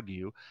actually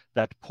argue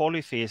that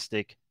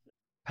polytheistic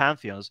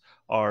pantheons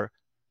are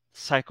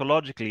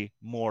psychologically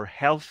more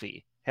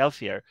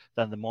healthier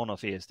than the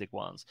monotheistic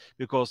ones,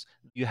 because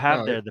you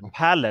have there the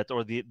palette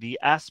or the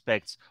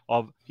aspects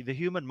of the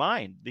human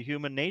mind, the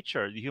human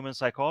nature, the human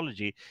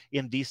psychology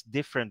in these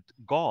different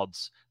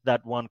gods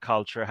that one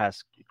culture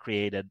has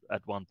created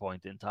at one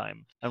point in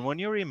time. And when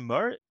you're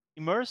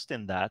immersed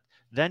in that,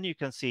 then you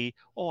can see,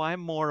 oh,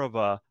 I'm more of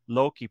a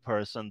Loki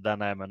person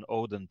than I'm an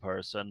Odin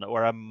person,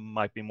 or I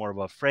might be more of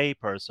a Frey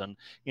person,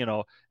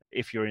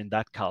 if you're in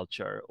that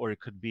culture, or it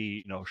could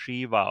be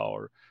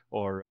Shiva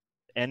or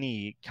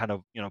any kind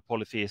of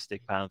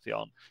polytheistic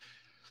pantheon.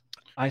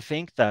 I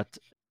think that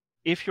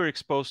if you're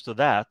exposed to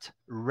that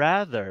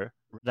rather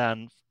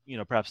than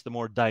perhaps the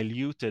more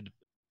diluted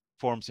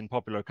forms in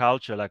popular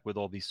culture, like with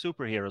all these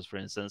superheroes, for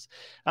instance,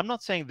 I'm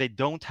not saying they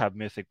don't have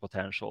mythic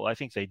potential. I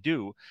think they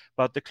do,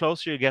 but the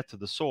closer you get to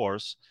the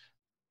source,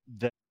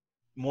 the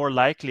more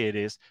likely it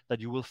is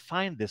that you will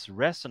find this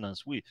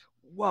resonance with,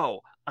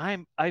 wow,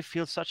 I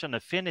feel such an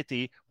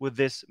affinity with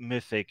this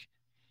mythic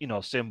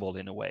symbol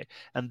in a way.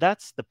 And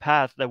that's the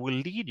path that will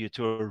lead you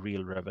to a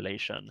real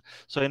revelation.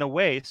 So in a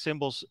way,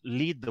 symbols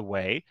lead the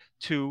way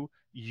to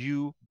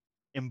you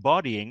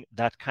embodying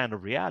that kind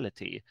of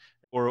reality,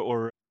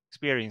 or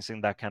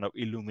experiencing that kind of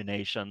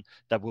illumination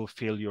that will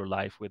fill your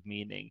life with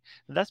meaning.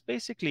 And that's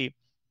basically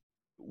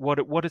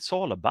what it's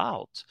all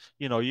about.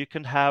 You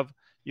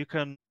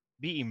can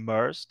be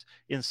immersed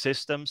in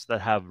systems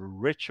that have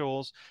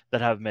rituals,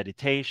 that have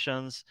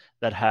meditations,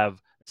 that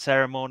have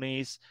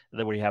ceremonies,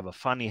 where you have a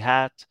funny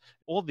hat,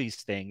 all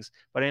these things.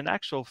 But in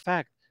actual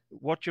fact,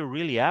 what you're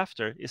really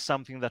after is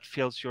something that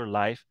fills your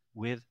life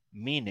with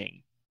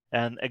meaning.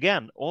 And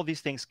again, all these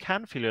things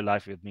can fill your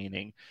life with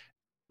meaning.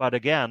 But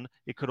again,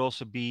 it could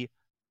also be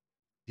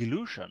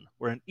delusion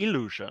or an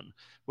illusion,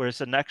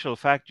 whereas in actual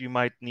fact you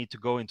might need to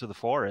go into the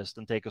forest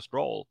and take a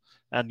stroll,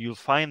 and you'll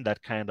find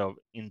that kind of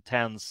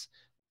intense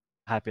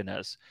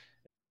happiness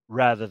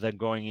rather than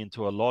going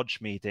into a lodge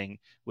meeting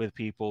with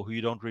people who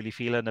you don't really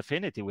feel an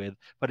affinity with,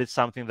 but it's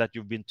something that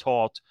you've been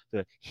taught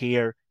that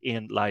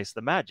herein lies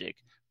the magic,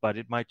 but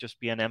it might just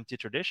be an empty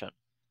tradition.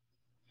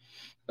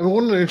 And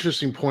one of the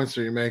interesting points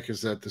that you make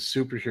is that the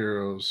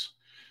superheroes,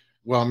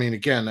 well, I mean,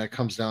 again, that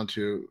comes down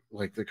to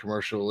like the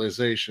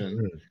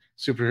commercialization.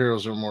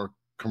 Superheroes are more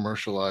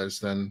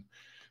commercialized than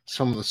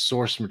some of the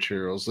source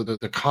materials.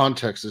 The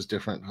context is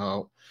different.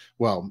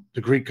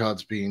 The Greek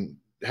gods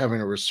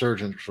having a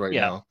resurgence right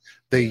now.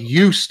 They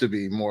used to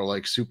be more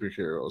like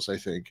superheroes, I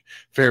think,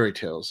 fairy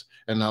tales,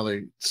 and now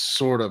they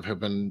sort of have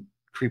been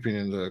creeping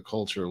into the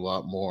culture a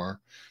lot more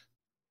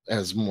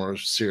as more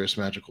serious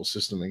magical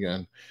system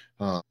again.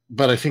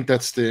 But I think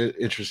that's the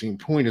interesting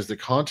point, is the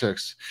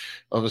context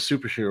of a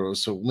superhero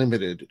is so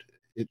limited.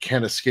 It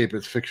can't escape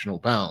its fictional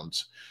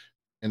bounds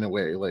in a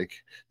way. Like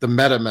the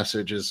meta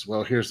message is,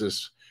 well, here's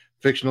this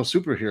fictional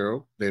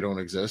superhero. They don't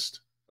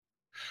exist.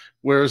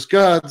 Whereas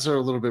gods are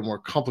a little bit more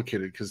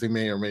complicated because they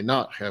may or may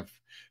not have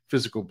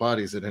physical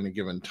bodies at any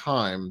given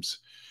times.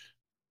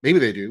 Maybe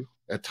they do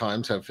at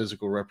times have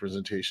physical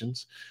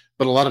representations,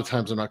 but a lot of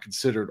times they're not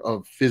considered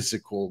of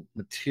physical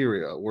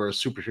materia, where a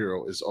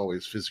superhero is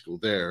always physical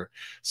there,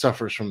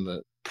 suffers from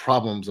the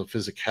problems of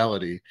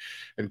physicality.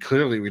 And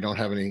clearly we don't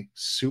have any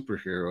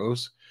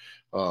superheroes.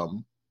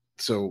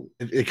 So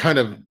it kind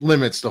of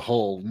limits the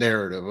whole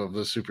narrative of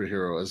the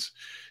superhero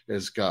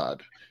as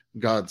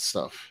God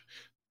stuff.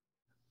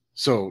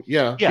 So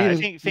yeah, Yeah, I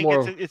being think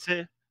more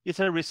it's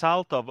a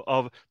result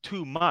of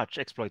too much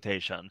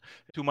exploitation,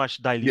 too much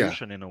yeah,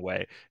 dilution in a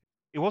way.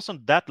 It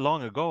wasn't that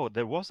long ago.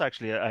 There was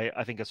actually,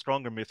 I think, a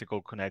stronger mythical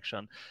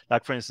connection.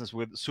 Like, for instance,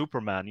 with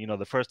Superman,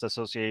 the first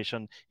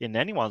association in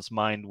anyone's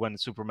mind when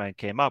Superman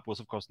came up was,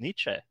 of course,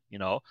 Nietzsche.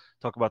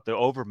 Talk about the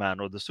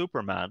Overman or the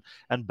Superman.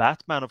 And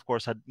Batman, of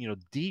course, had,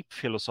 deep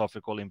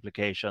philosophical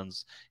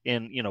implications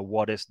in,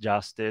 what is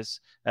justice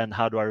and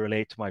how do I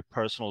relate to my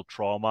personal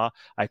trauma?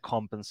 I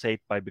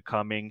compensate by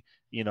becoming,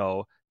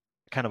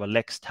 kind of a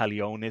Lex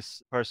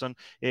Talionis person.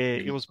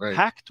 It was right.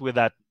 packed with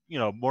that,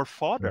 more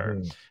fodder.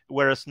 Hmm.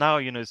 Whereas now,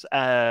 it's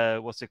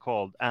what's it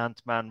called,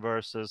 Ant-Man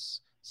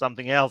versus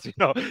something else.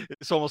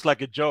 It's almost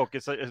like a joke.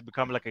 It's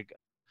become like a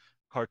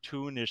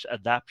cartoonish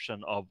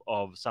adaptation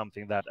of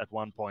something that at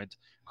one point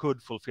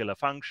could fulfill a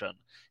function.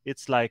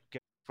 It's like,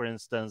 for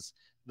instance,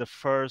 the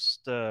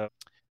first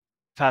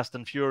Fast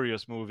and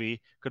Furious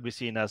movie could be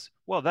seen as,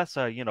 well, that's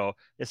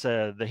it's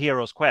the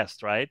hero's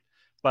quest, right?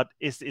 But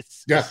is Yeah, it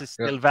yeah.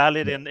 still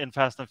valid Yeah. in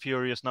Fast and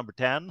Furious number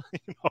 10?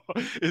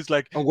 It's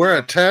like, Oh, we're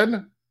at 10? yeah,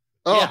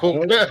 Oh, Oh,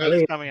 man.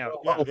 it's coming out.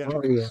 Yeah,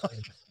 yeah.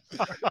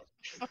 yeah.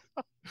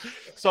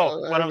 So I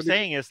what I'm haven't even-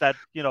 saying is that,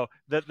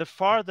 the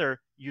farther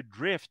you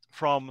drift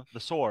from the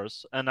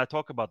source, and I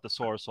talk about the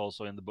source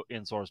also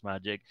in Source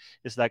Magic,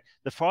 is like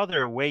the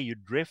farther away you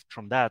drift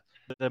from that,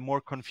 the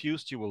more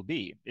confused you will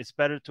be. It's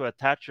better to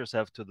attach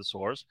yourself to the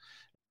source.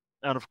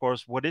 And of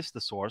course, what is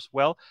the source?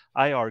 Well,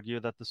 I argue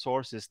that the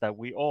source is that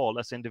we all,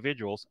 as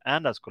individuals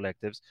and as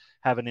collectives,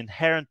 have an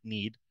inherent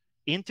need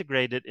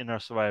integrated in our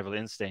survival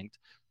instinct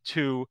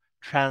to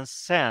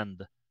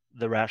transcend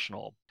the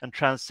rational and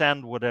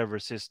transcend whatever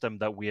system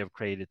that we have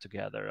created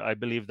together. I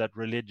believe that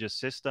religious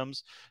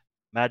systems,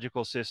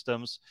 magical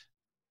systems,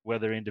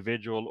 whether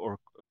individual or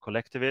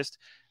collectivist,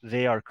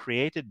 they are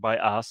created by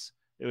us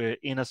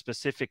in a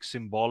specific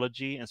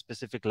symbology and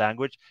specific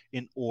language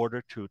in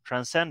order to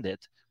transcend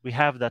it. We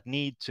have that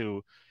need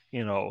to,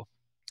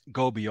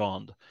 go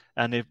beyond.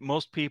 And if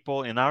most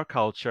people in our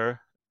culture,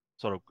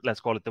 sort of, let's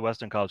call it the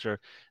Western culture,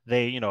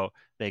 they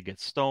get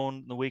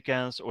stoned in the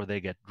weekends or they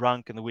get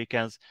drunk in the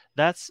weekends,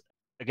 that's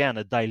again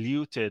a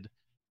diluted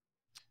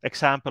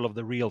example of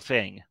the real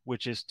thing,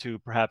 which is to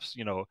perhaps,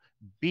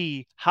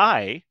 be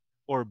high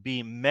or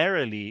be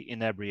merrily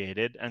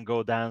inebriated and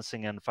go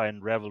dancing and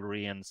find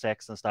revelry and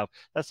sex and stuff.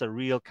 That's a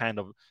real kind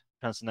of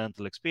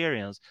transcendental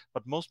experience.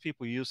 But most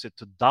people use it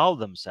to dull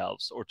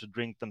themselves or to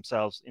drink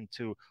themselves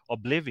into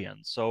oblivion.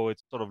 So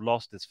it's sort of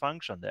lost its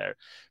function there.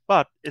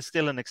 But it's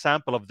still an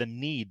example of the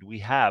need we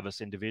have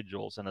as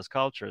individuals and as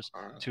cultures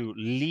to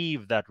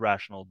leave that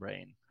rational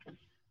brain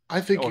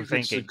I think or you could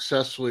thinking.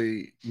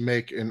 successfully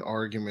make an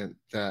argument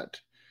that,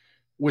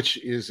 which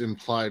is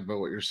implied by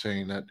what you're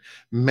saying, that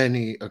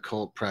many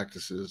occult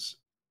practices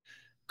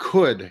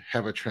could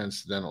have a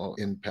transcendental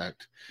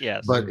impact,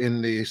 Yes. but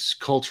in these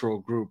cultural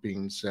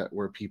groupings that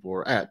where people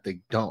are at, they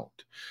don't.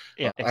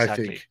 Yeah, I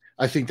exactly.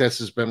 think this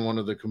has been one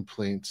of the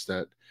complaints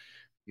that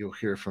you'll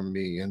hear from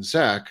me and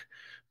Zach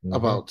Hmm.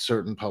 about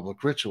certain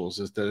public rituals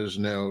is that there's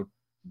no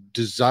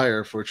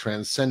desire for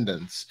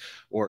transcendence,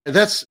 or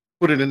that's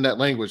put it in that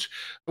language.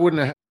 I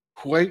wouldn't have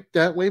quite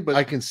that way, but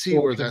I can see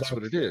Or where that's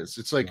what it connection, is.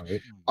 It's like,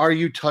 right? are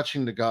you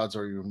touching the gods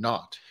or are you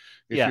not?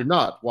 If Yeah. you're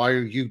not, why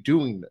are you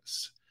doing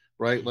this?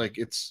 Right? Mhm. Like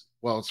it's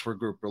for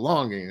group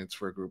belonging, it's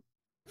for group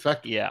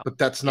effect, Yeah. but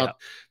that's Yeah.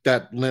 not,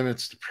 that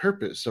limits the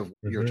purpose of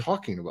what you're Hmm.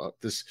 talking about.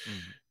 This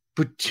Mhm.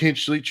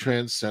 potentially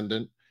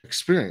transcendent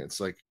experience,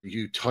 like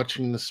you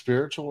touching the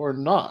spiritual or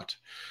not.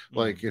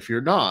 Like Mhm. if you're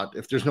not,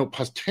 if there's no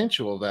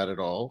potential of that at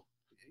all,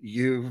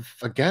 you've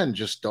again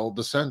just dulled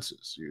the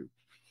senses.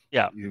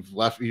 Yeah. You've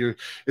left you,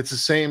 it's the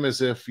same as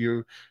if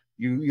you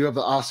have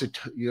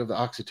the you have the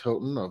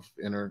oxytocin of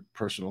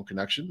interpersonal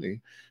connection,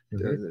 Hmm.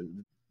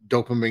 the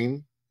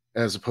dopamine,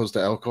 as opposed to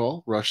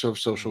alcohol rush of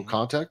social Mhm.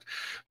 contact,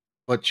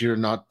 but you're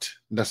not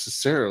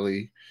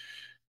necessarily,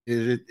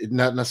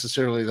 not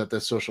necessarily that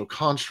the social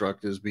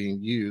construct is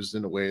being used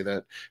in a way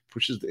that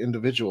pushes the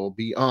individual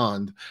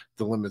beyond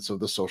the limits of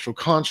the social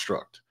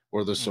construct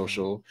or the Mhm.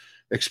 social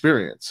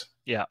experience.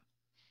 Yeah.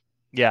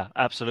 Yeah,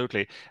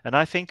 absolutely. And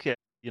I think,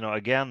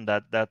 again,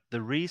 that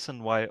the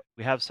reason why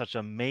we have such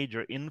a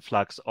major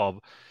influx of,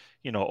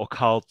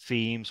 occult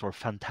themes or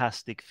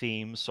fantastic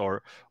themes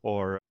or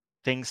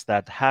things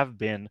that have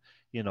been,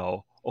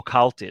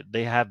 occulted,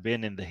 they have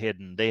been in the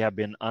hidden, they have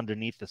been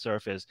underneath the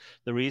surface.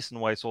 The reason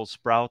why it's all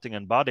sprouting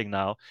and budding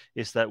now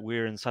is that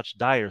we're in such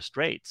dire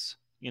straits,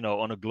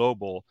 on a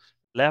global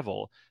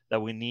level,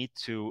 that we need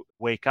to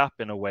wake up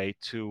in a way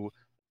to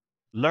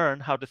learn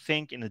how to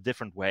think in a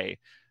different way,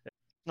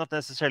 not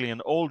necessarily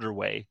an older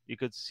way. You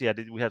could see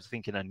that we have to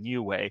think in a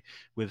new way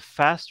with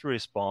faster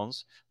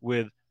response,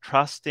 with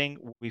trusting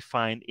what we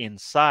find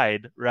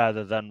inside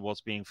rather than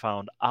what's being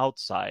found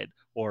outside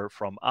or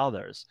from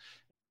others.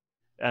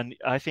 And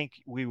I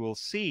think we will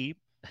see.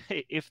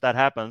 if that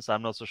happens,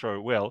 I'm not so sure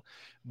it will,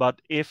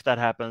 but if that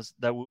happens,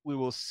 that we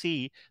will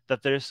see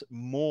that there's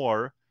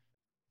more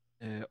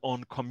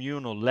on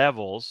communal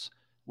levels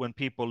when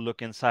people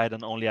look inside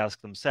and only ask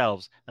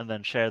themselves and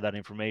then share that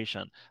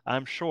information.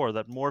 I'm sure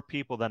that more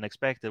people than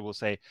expected will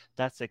say,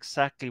 that's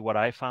exactly what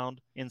I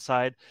found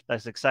inside.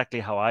 That's exactly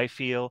how I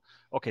feel.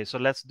 Okay, so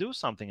let's do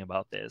something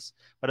about this.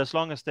 But as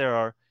long as there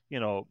are,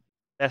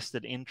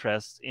 vested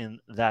interests in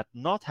that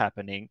not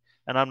happening,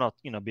 and I'm not,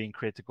 being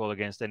critical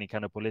against any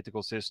kind of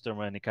political system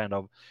or any kind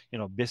of,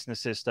 business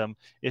system,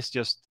 it's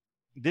just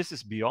this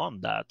is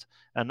beyond that.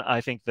 And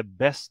I think the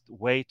best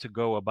way to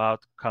go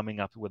about coming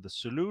up with a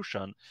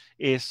solution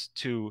is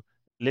to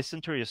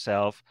listen to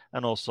yourself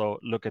and also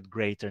look at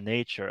greater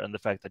nature and the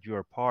fact that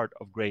you're part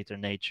of greater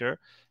nature.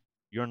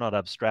 You're not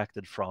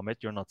abstracted from it,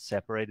 you're not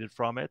separated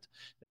from it.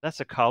 That's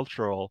a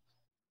cultural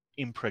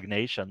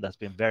impregnation that's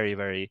been very,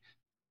 very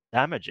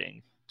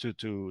damaging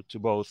to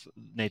both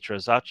nature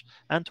as such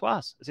and to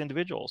us as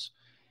individuals.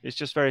 It's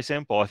just very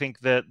simple. I think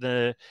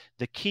the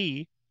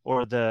key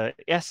or the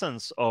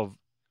essence of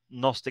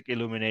Gnostic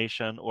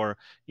illumination or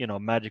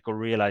magical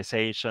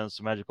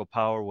realizations, magical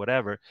power,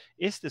 whatever,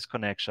 is this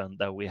connection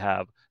that we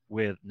have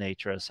with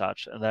nature as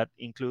such, and that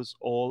includes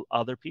all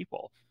other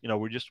people.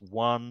 We're just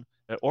one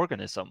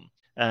organism,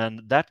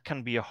 and that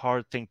can be a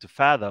hard thing to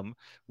fathom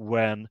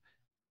when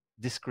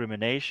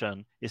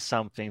discrimination is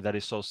something that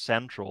is so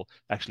central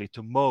actually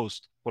to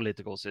most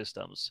political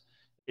systems.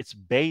 It's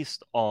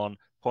based on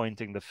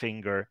pointing the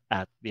finger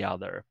at the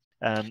other.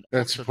 And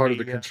That's part of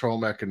the control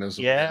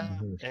mechanism. Yeah,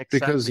 Because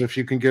exactly. if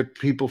you can get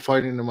people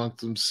fighting amongst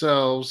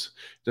themselves,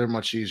 they're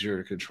much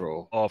easier to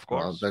control. Of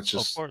course. That's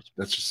Of course.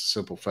 just a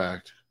simple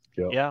fact.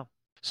 Yep. Yeah.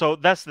 So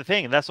that's the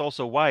thing. That's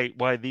also why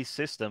these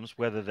systems,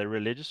 whether they're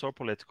religious or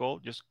political,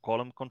 just call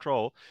them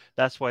control.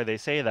 That's why they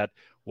say that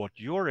what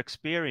you're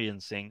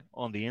experiencing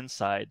on the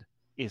inside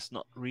is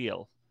not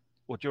real.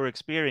 What you're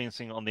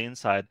experiencing on the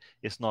inside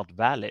is not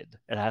valid.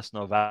 It has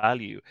no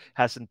value.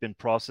 Hasn't been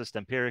processed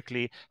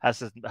empirically.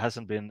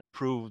 Hasn't been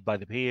proved by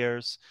the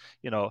peers.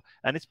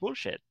 And it's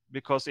bullshit.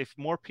 Because if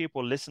more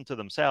people listened to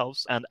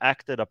themselves and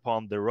acted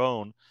upon their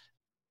own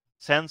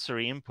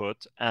sensory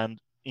input and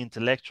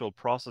intellectual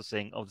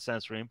processing of the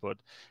sensory input,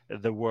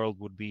 the world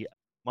would be a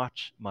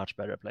much, much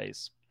better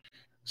place.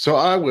 So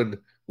I would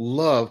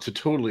love to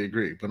totally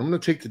agree, but I'm going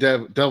to take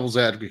the devil's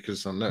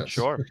advocate on this.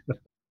 Sure.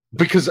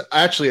 Because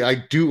actually,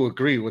 I do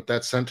agree with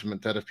that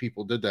sentiment that if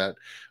people did that,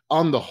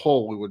 on the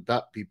whole, we would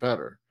be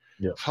better.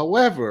 Yeah.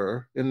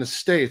 However, in the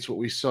States, what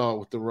we saw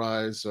with the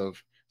rise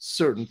of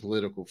certain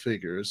political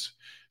figures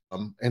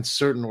and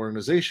certain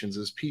organizations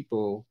is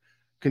people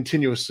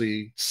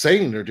continuously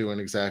saying they're doing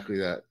exactly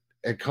that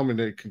and coming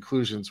to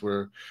conclusions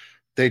where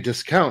they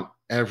discount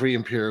every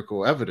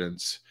empirical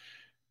evidence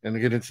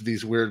and get into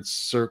these weird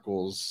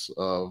circles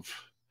of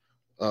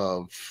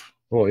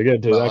well, you get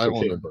into the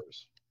echo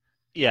chambers.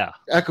 Yeah,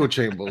 echo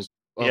chambers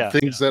of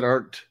things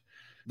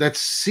that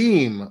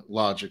seem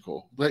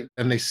logical,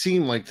 and they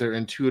seem like they're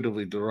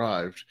intuitively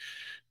derived,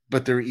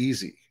 but they're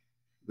easy.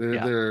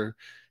 They're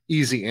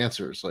easy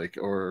answers,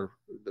 or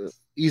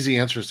easy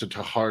answers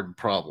to hard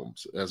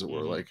problems, as it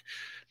were. Like,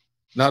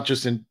 not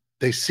just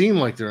they seem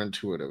like they're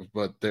intuitive,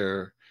 but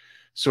they're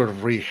sort of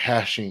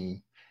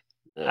rehashing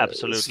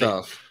absolutely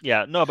stuff.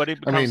 Yeah, no, but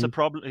it becomes a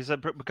problem.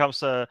 It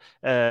becomes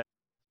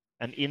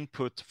an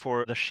input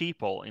for the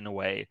sheeple in a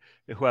way,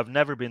 who have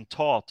never been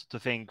taught to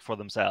think for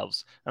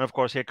themselves. And of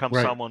course, here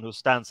comes someone who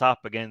stands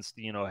up against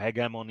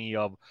hegemony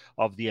of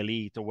the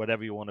elite, or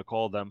whatever you want to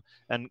call them,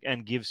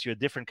 and gives you a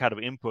different kind of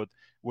input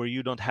where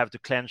you don't have to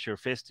clench your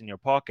fist in your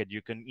pocket.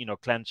 You can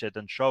clench it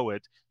and show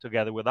it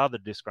together with other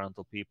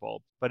disgruntled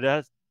people. But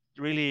that's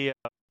really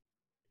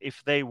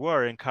if they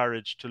were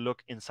encouraged to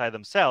look inside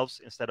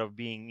themselves instead of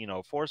being,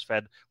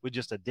 force-fed with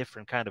just a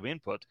different kind of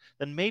input,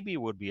 then maybe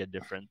it would be a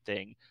different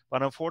thing.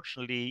 But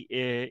unfortunately,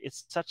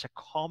 it's such a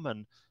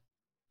common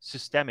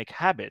systemic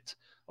habit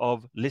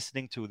of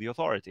listening to the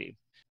authority.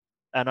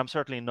 And I'm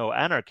certainly no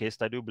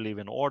anarchist. I do believe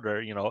in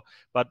order,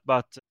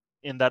 but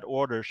in that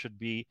order should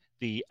be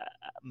the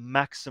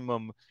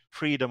maximum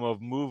freedom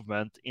of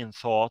movement in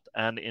thought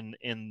and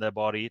in the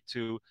body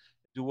to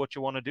do what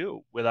you want to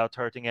do without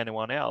hurting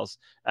anyone else,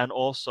 and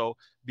also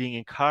being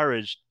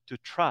encouraged to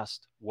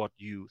trust what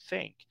you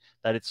think,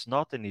 that it's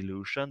not an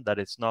illusion, that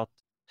it's not.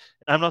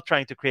 I'm not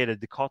trying to create a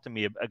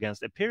dichotomy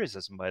against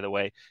empiricism, by the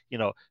way,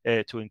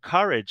 to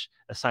encourage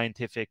a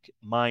scientific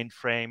mind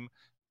frame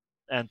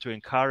and to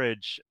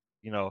encourage,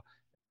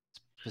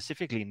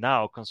 specifically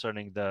now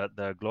concerning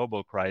the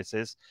global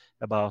crisis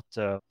about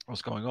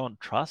what's going on,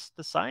 trust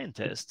the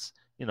scientists.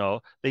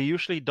 They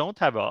usually don't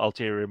have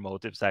ulterior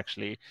motives,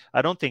 actually.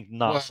 I don't think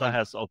NASA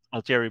has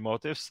ulterior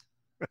motives.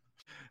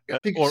 I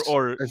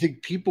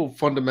think people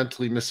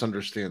fundamentally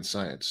misunderstand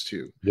science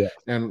too.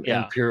 And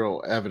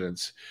empirical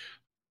evidence.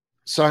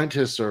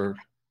 Scientists are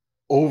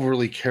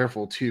overly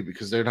careful too,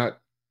 because they're not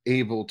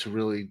able to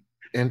really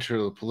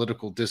enter the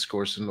political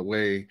discourse in a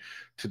way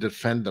to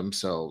defend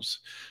themselves,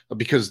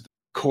 because the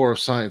core of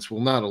science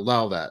will not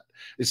allow that.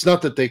 It's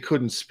not that they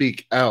couldn't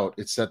speak out,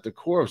 it's that the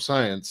core of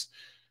science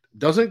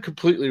doesn't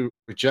completely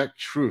reject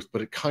truth,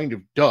 but it kind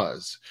of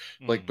does.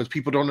 Like, but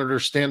people don't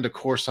understand the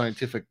core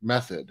scientific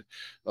method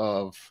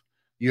of,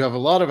 you have a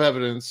lot of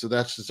evidence, so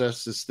that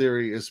suggests this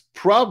theory is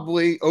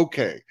probably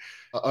okay,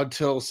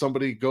 until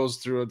somebody goes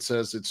through and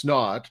says it's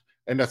not,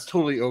 and that's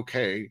totally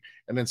okay.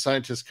 And then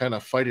scientists kind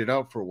of fight it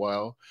out for a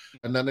while,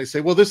 and then they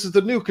say, well, this is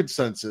the new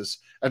consensus.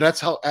 And that's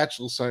how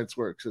actual science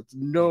works. It's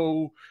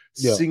no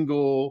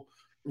single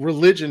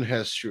religion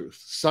has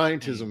truth,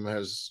 scientism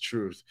has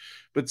truth,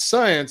 but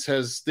science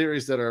has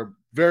theories that are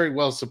very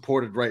well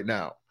supported right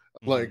now.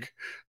 Like,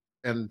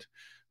 and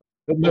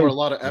where a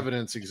lot of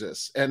evidence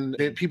exists, and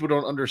people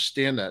don't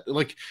understand that.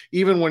 Like,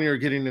 even when you're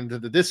getting into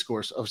the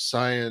discourse of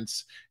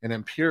science and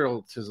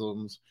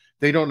empiricisms,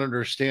 they don't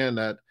understand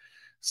that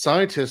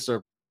scientists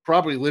are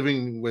probably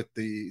living with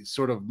the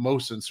sort of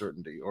most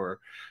uncertainty, or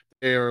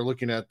they are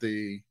looking at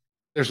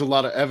there's a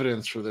lot of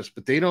evidence for this,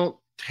 but they don't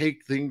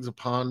take things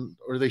upon,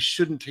 or they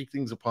shouldn't take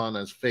things upon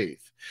as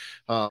faith.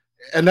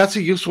 And that's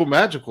a useful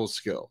magical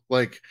skill.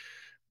 Like,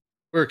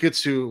 where it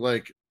gets to,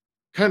 like,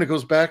 kind of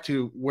goes back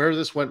to where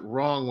this went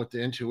wrong with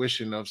the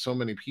intuition of so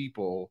many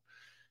people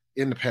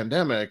in the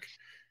pandemic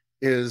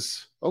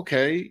is,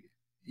 okay,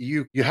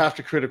 you have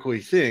to critically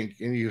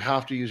think and you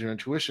have to use your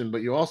intuition,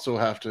 but you also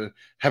have to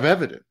have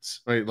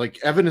evidence, right? Like,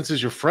 evidence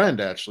is your friend,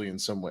 actually, in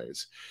some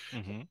ways.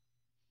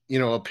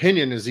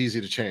 Opinion is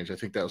easy to change. I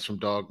think that was from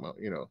Dogma,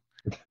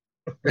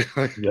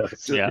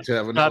 Yes.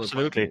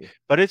 Absolutely.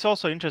 But it's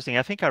also interesting.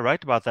 I think I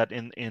write about that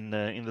in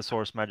the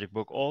Source Magic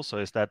book also,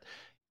 is that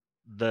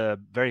the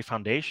very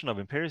foundation of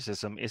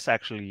empiricism is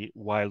actually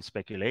wild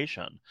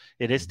speculation.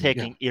 It is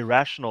taking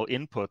irrational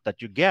input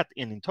that you get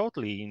in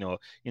totally,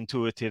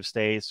 intuitive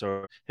states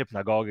or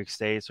hypnagogic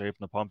states or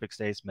hypnopompic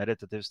states,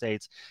 meditative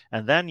states.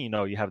 And then,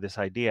 you have this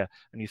idea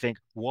and you think,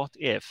 what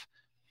if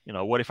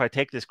I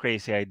take this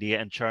crazy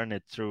idea and churn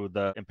it through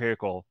the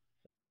empirical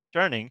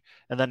churning,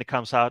 and then it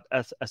comes out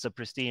as a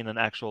pristine and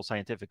actual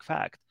scientific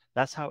fact.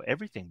 That's how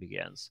everything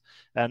begins.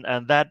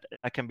 And that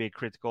I can be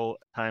critical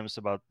at times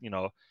about,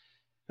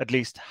 at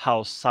least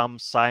how some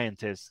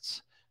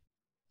scientists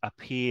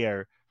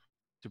appear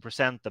to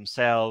present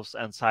themselves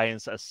and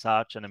science as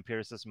such and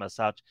empiricism as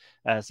such,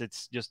 as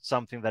it's just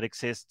something that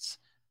exists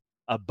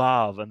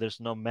above, and there's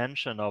no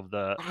mention of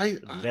the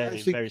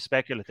very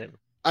speculative.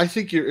 I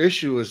think your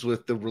issue is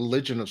with the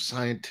religion of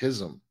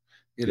scientism.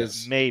 It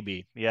is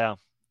maybe,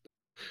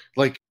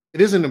 like,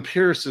 it isn't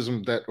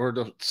empiricism or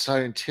the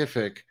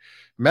scientific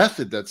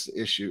method that's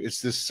the issue. It's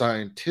this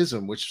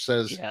scientism, which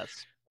says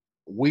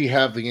we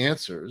have the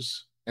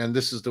answers and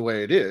this is the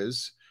way it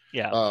is.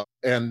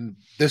 And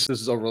this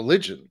is a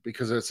religion,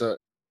 because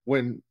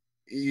when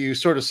you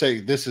sort of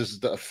say this is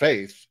the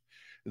faith,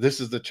 this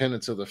is the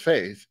tenets of the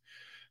faith,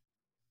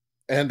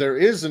 and there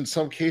is in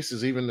some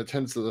cases, even the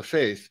tenets of the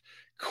faith,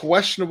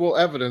 questionable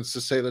evidence to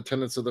say the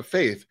tenets of the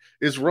faith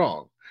is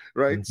wrong,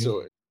 right?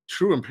 So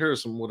true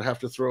empiricism would have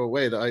to throw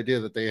away the idea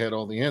that they had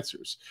all the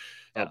answers.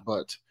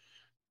 But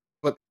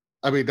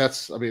I mean,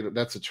 that's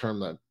a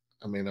term that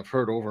I've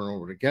heard over and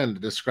over again to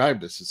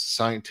describe this as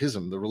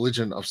scientism, the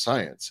religion of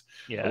science,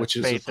 which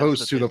is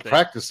opposed to the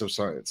practice of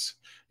science.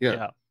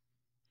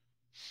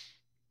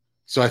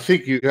 So I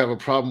think you have a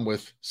problem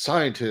with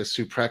scientists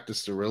who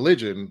practice the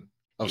religion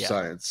of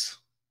science.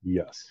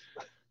 Yes.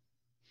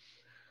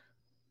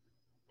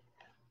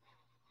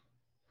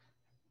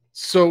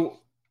 So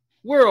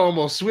we're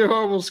almost to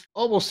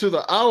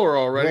the hour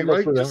already,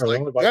 right? Just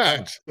like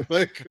that.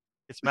 Like,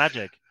 it's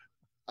magic.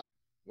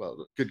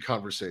 Well, good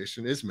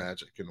conversation is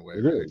magic in a way.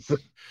 It is.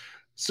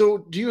 So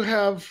do you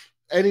have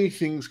any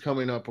things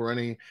coming up, or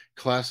any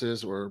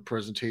classes or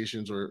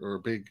presentations or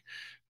big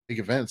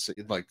events that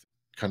you'd like to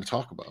kind of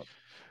talk about?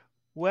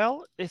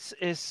 Well,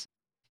 it's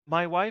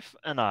my wife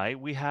and I,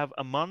 we have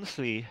a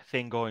monthly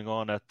thing going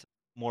on at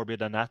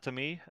Morbid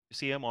Anatomy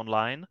Museum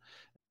online.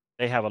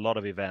 They have a lot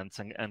of events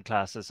and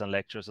classes and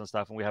lectures and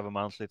stuff, and we have a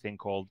monthly thing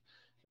called,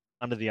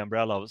 under the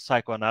umbrella of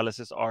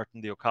Psychoanalysis, Art,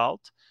 and the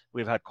Occult.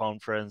 We've had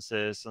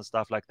conferences and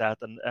stuff like that,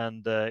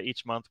 and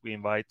each month we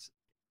invite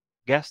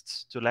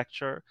guests to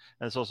lecture,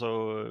 and it's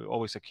also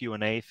always a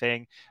Q&A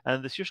thing,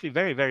 and it's usually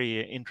very, very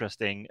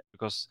interesting,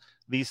 because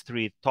these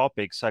three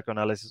topics,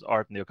 psychoanalysis,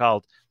 art, and the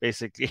occult,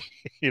 basically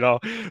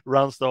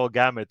runs the whole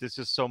gamut. It's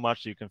just so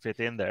much you can fit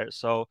in there.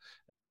 So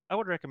I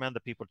would recommend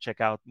that people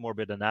check out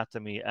Morbid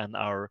Anatomy and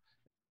our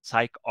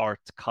Psych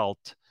Art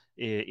Cult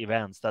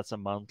events. That's a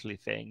monthly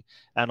thing,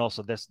 and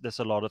also there's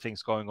a lot of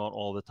things going on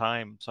all the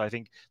time. So I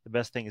think the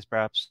best thing is,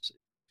 perhaps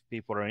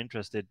people are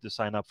interested, to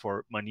sign up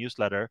for my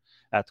newsletter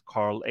at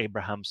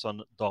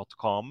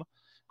carlabrahamsson.com,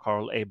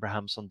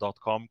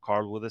 carlabrahamsson.com,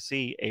 Carl with a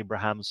C,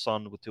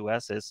 Abrahamsson with two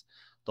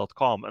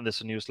S's.com, and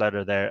there's a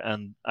newsletter there,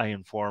 and I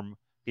inform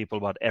people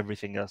about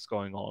everything that's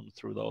going on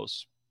through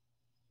those.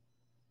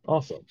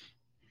 Awesome.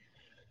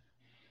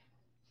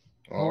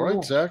 All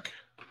right, Zach,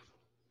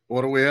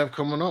 what do we have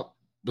coming up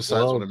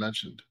besides what I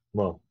mentioned?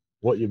 Well,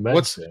 what you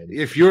mentioned.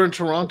 If you're in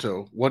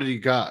Toronto, what do you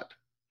got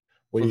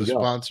for the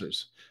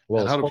sponsors?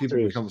 Well, and how do people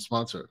become a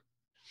sponsor?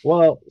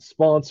 Well,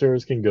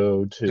 sponsors can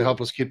go to help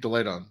us keep the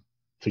light on.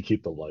 To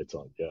keep the lights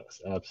on,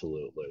 yes,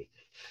 absolutely.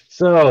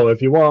 So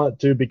if you want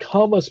to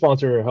become a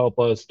sponsor to help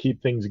us keep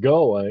things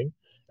going,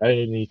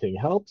 anything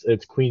helps.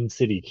 It's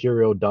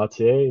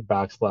queencitycurio.ca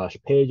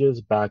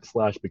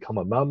 /pages/become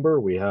a member.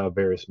 We have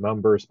various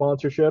member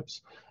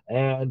sponsorships,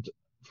 and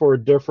for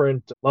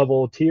different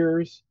level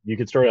tiers, you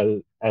can start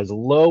at as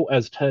low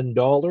as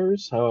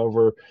 $10.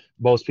 However,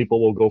 most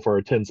people will go for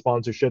a 10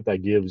 sponsorship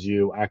that gives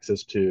you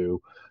access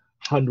to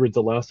hundreds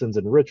of lessons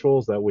and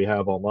rituals that we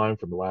have online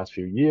from the last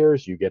few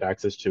years. You get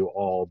access to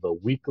all the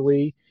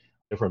weekly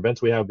different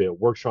events we have, be it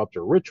workshops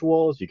or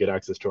rituals. You get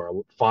access to our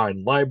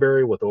fine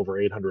library with over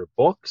 800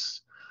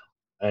 books,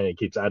 and it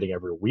keeps adding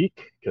every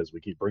week because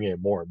we keep bringing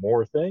in more and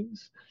more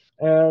things.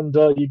 And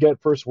you get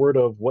first word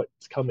of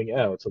what's coming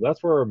out. So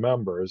that's for our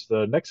members.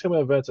 The next coming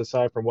events,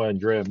 aside from what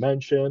Andrea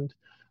mentioned,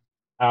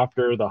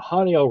 after the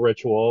Haniel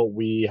ritual,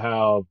 we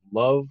have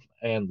love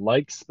and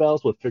like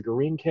spells with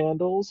figurine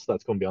candles.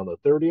 That's going to be on the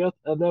 30th.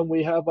 And then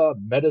we have a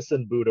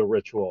medicine Buddha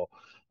ritual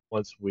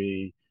once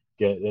we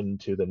get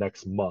into the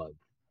next month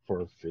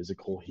for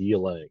physical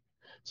healing.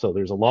 So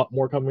there's a lot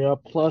more coming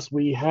up. Plus,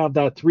 we have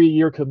that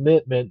 3-year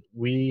commitment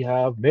we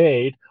have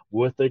made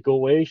with the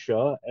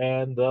Goetia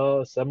and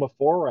the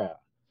Semaphora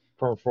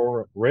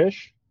for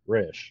Rish.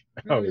 You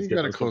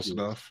got it close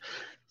enough.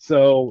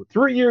 So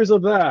 3 years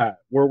of that,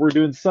 where we're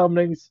doing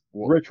summonings,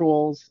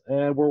 rituals,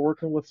 and we're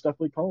working with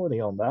Stephanie Colony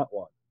on that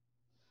one.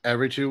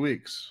 Every 2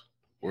 weeks,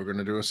 we're going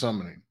to do a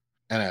summoning,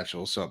 an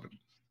actual summon.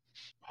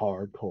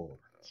 Hardcore.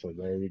 So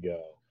there you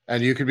go.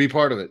 And you can be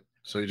part of it.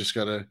 So you just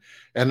got to,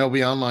 and they'll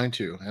be online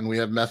too. And we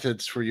have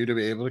methods for you to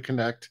be able to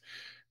connect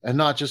and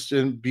not just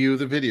view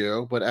the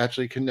video, but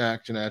actually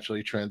connect and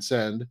actually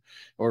transcend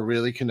or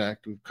really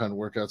connect. We've kind of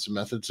worked out some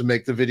methods to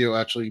make the video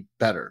actually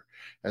better,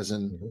 as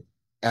in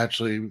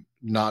actually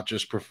not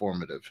just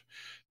performative.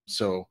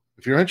 So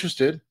if you're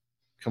interested,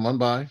 come on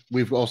by.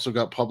 We've also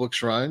got public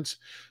shrines.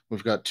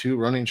 We've got 2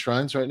 running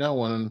shrines right now,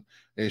 one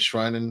a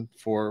shrine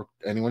for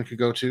anyone could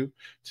go to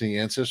the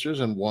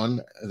ancestors, and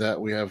one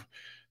that we have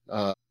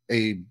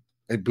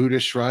a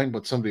Buddhist shrine,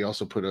 but somebody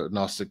also put a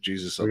Gnostic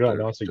Jesus up there. We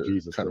got Gnostic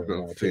Jesus kind of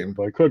go theme.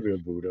 But it could be a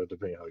Buddha,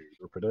 depending how you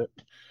interpret it.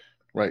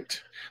 Right.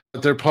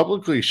 But they're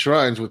publicly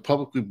shrines with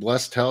publicly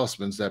blessed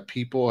talismans that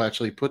people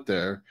actually put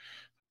there,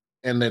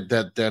 and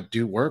that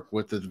do work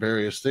with the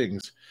various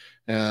things.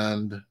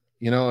 And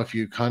if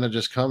you kind of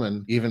just come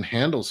and even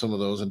handle some of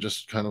those and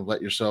just kind of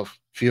let yourself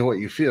feel what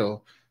you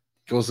feel,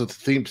 goes with the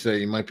theme today,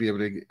 you might be able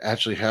to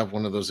actually have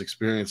one of those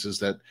experiences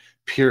that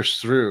pierce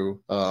through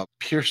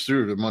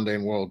the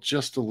mundane world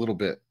just a little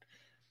bit.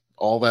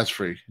 All that's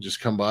free.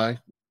 Just come by.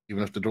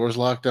 Even if the door's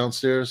locked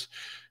downstairs,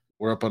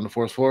 we're up on the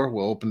 4th floor.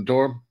 We'll open the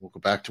door. We'll go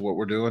back to what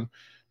we're doing.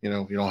 You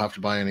don't have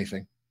to buy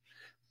anything.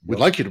 We'd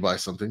like you to buy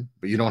something,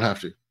 but you don't have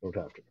to. Don't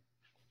have to.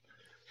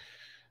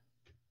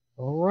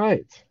 All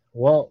right.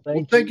 Well,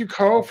 thank you,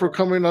 Carl, for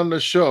coming on the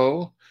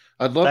show.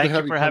 I'd love to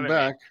have you come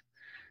back.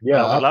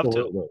 Yeah, I'd love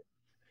absolutely.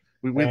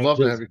 We'd love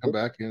to have you come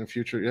back in the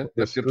future. Yeah,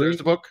 there's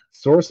the book.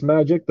 Source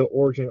Magic, The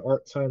Origin of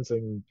Art, Science,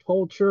 and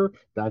Culture.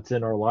 That's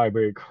in our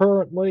library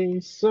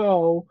currently.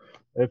 So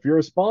if you're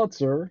a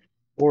sponsor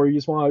or you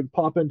just want to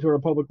pop into our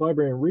public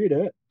library and read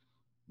it,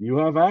 you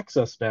have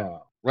access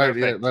now. Right.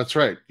 Perfect. Yeah, that's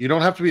right. You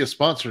don't have to be a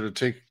sponsor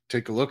to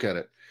take a look at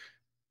it.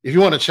 If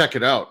you want to check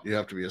it out, you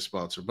have to be a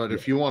sponsor. But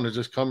if you want to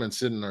just come and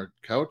sit in our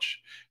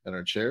couch and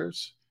our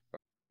chairs,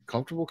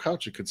 comfortable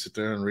couch, you could sit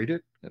there and read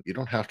it. You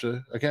don't have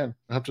to. Again,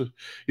 you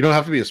don't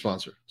have to be a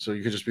sponsor. So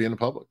you could just be in the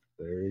public.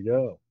 There you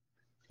go.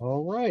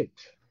 All right.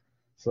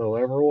 So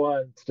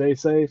everyone, stay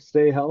safe,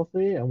 stay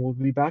healthy, and we'll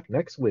be back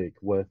next week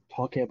with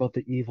talking about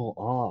the evil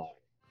eye.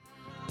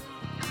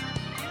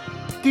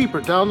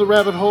 Deeper Down the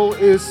Rabbit Hole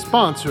is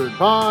sponsored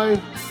by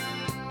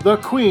the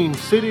Queen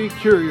City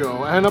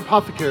Curio and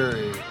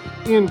Apothecary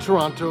in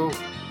Toronto,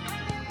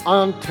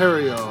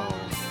 Ontario,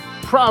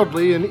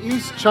 proudly in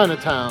East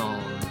Chinatown.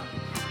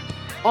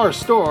 Our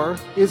store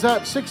is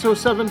at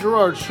 607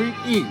 Gerrard Street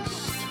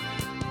East,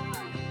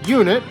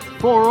 Unit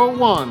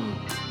 401.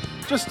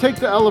 Just take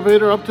the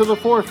elevator up to the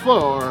 4th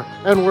floor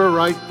and we're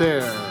right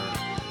there.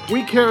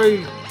 We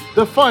carry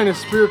the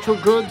finest spiritual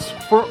goods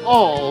for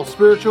all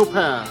spiritual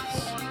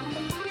paths.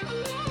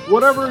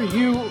 Whatever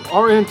you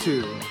are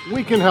into,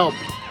 we can help.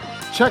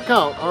 Check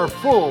out our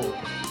full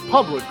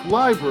public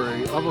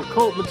library of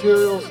occult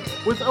materials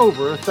with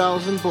over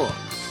 1,000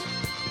 books.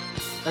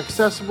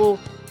 Accessible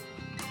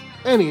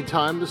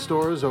anytime the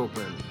store is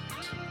open.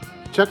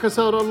 Check us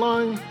out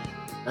online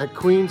at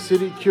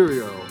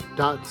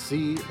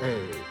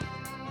queencitycurio.ca.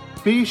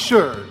 Be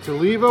sure to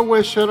leave a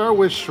wish at our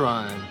wish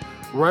shrine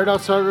right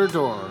outside our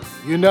door.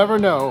 You never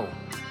know,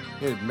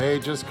 it may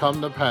just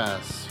come to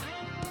pass.